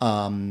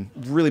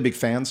 really big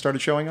fans started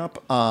showing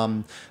up.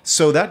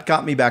 So that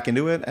got me back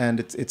into it, and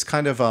it's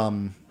kind of,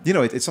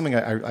 it's something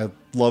I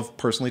love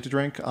personally to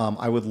drink.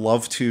 I would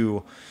love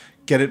to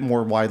get it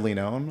more widely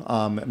known.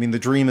 The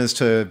dream is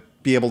to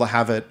be able to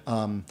have it.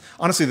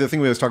 Honestly, the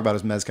thing we always talk about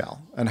is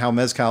mezcal, and how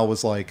mezcal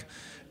was like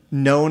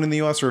known in the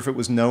US, or if it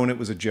was known, it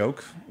was a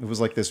joke. It was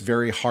like this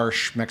very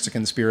harsh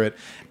Mexican spirit.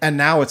 And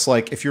now it's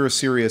like, if you're a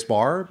serious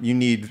bar, you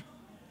need,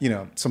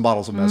 some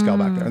bottles of mezcal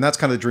back there. And that's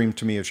kind of the dream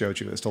to me of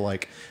shochu, is to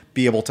like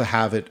be able to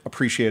have it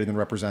appreciated and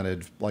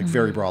represented like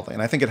very broadly.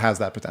 And I think it has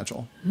that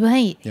potential.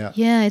 Right.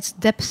 Yeah, it's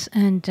depth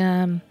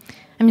and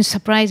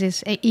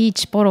surprises.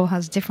 Each bottle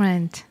has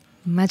different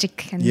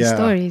magic and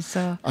stories.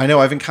 So I know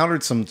I've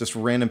encountered some just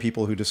random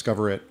people who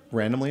discover it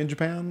randomly in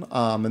Japan.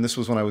 And this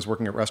was when I was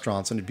working at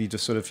restaurants, and it'd be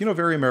just sort of,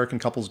 very American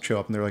couples would show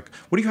up and they're like,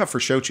 "What do you have for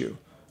shochu?" And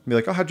be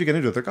like, "Oh, how'd you get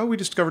into it?" They're like, "Oh, we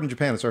just discovered in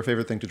Japan. It's our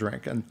favorite thing to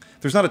drink." And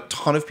there's not a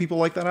ton of people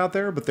like that out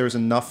there, but there's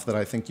enough that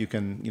I think you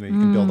can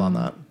build on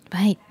that.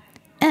 Right.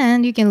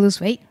 And you can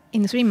lose weight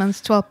in 3 months,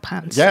 12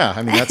 pounds.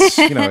 Yeah, that's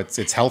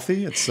it's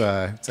healthy. It's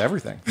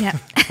everything. Yeah,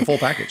 the full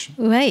package.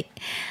 Right.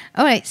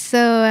 All right.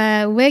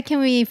 So where can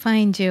we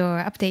find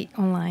your update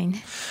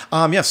online?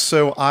 Yes.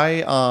 So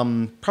I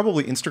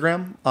probably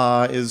Instagram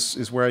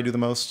is where I do the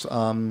most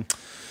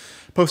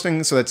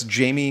posting. So that's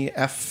Jamie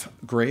F.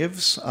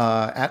 Graves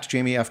at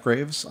Jamie F.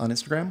 Graves on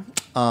Instagram.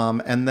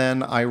 And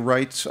then I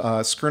write.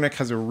 Skrnik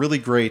has a really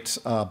great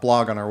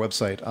blog on our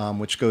website,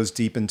 which goes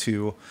deep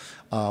into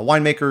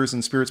winemakers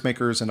and spirits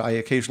makers, and I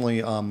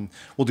occasionally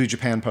will do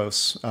Japan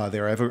posts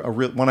there. I have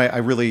one I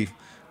really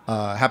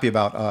happy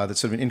about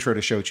that's sort of an intro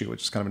to shochu,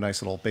 which is kind of a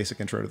nice little basic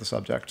intro to the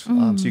subject.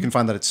 So you can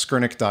find that at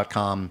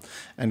skrnik.com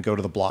and go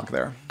to the blog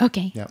there.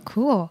 Okay,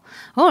 cool.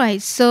 All right,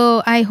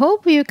 so I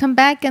hope you come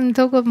back and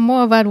talk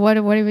more about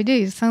what we do.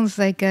 It sounds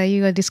like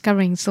you are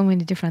discovering so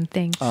many different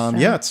things.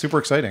 Yeah, it's super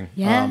exciting.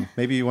 Yeah.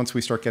 Maybe once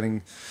we start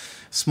getting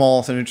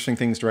small and interesting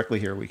things directly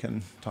here, we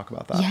can talk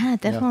about that. Yeah,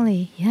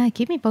 definitely. Yeah,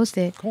 keep me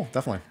posted. Cool,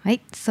 definitely.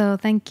 Right, so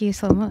thank you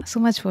so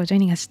much for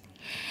joining us,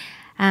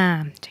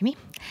 Jamie.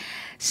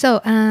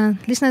 So,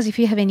 listeners, if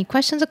you have any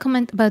questions or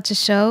comments about the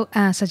show,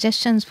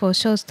 suggestions for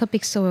show's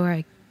topics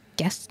or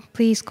guests,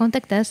 please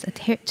contact us at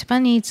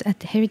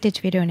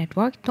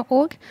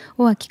japaneats@heritageradionetwork.org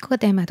or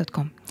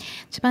kikokatema.com.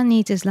 Japan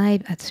Needs is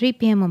live at 3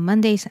 p.m. on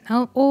Mondays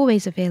and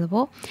always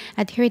available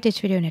at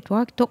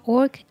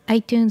heritageradionetwork.org,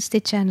 iTunes,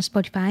 Stitcher, and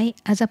Spotify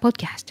as a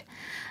podcast.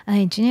 Our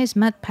engineer is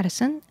Matt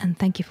Patterson, and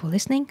thank you for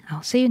listening.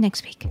 I'll see you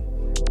next week.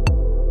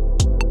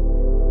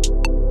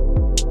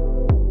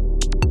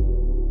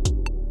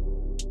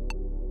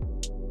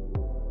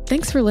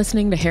 Thanks for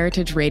listening to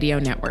Heritage Radio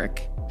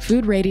Network,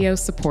 food radio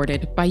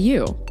supported by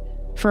you.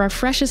 For our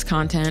freshest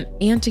content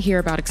and to hear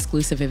about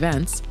exclusive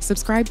events,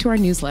 subscribe to our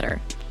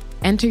newsletter.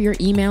 Enter your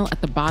email at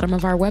the bottom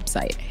of our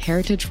website,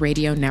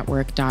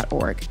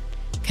 heritageradionetwork.org.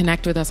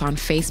 Connect with us on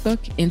Facebook,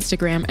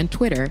 Instagram, and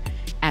Twitter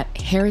at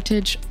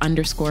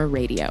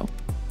heritage_radio.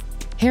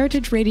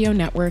 Heritage Radio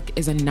Network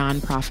is a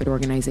nonprofit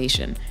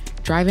organization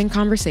driving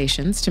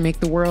conversations to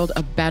make the world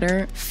a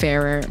better,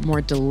 fairer,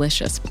 more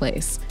delicious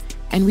place.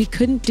 And we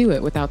couldn't do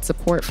it without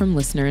support from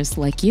listeners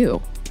like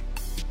you.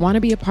 Want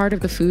to be a part of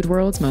the food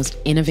world's most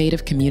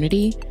innovative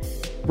community?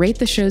 Rate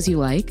the shows you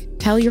like,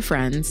 tell your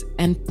friends,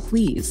 and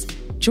please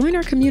join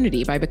our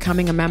community by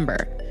becoming a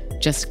member.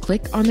 Just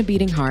click on the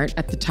beating heart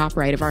at the top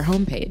right of our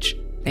homepage.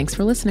 Thanks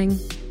for listening.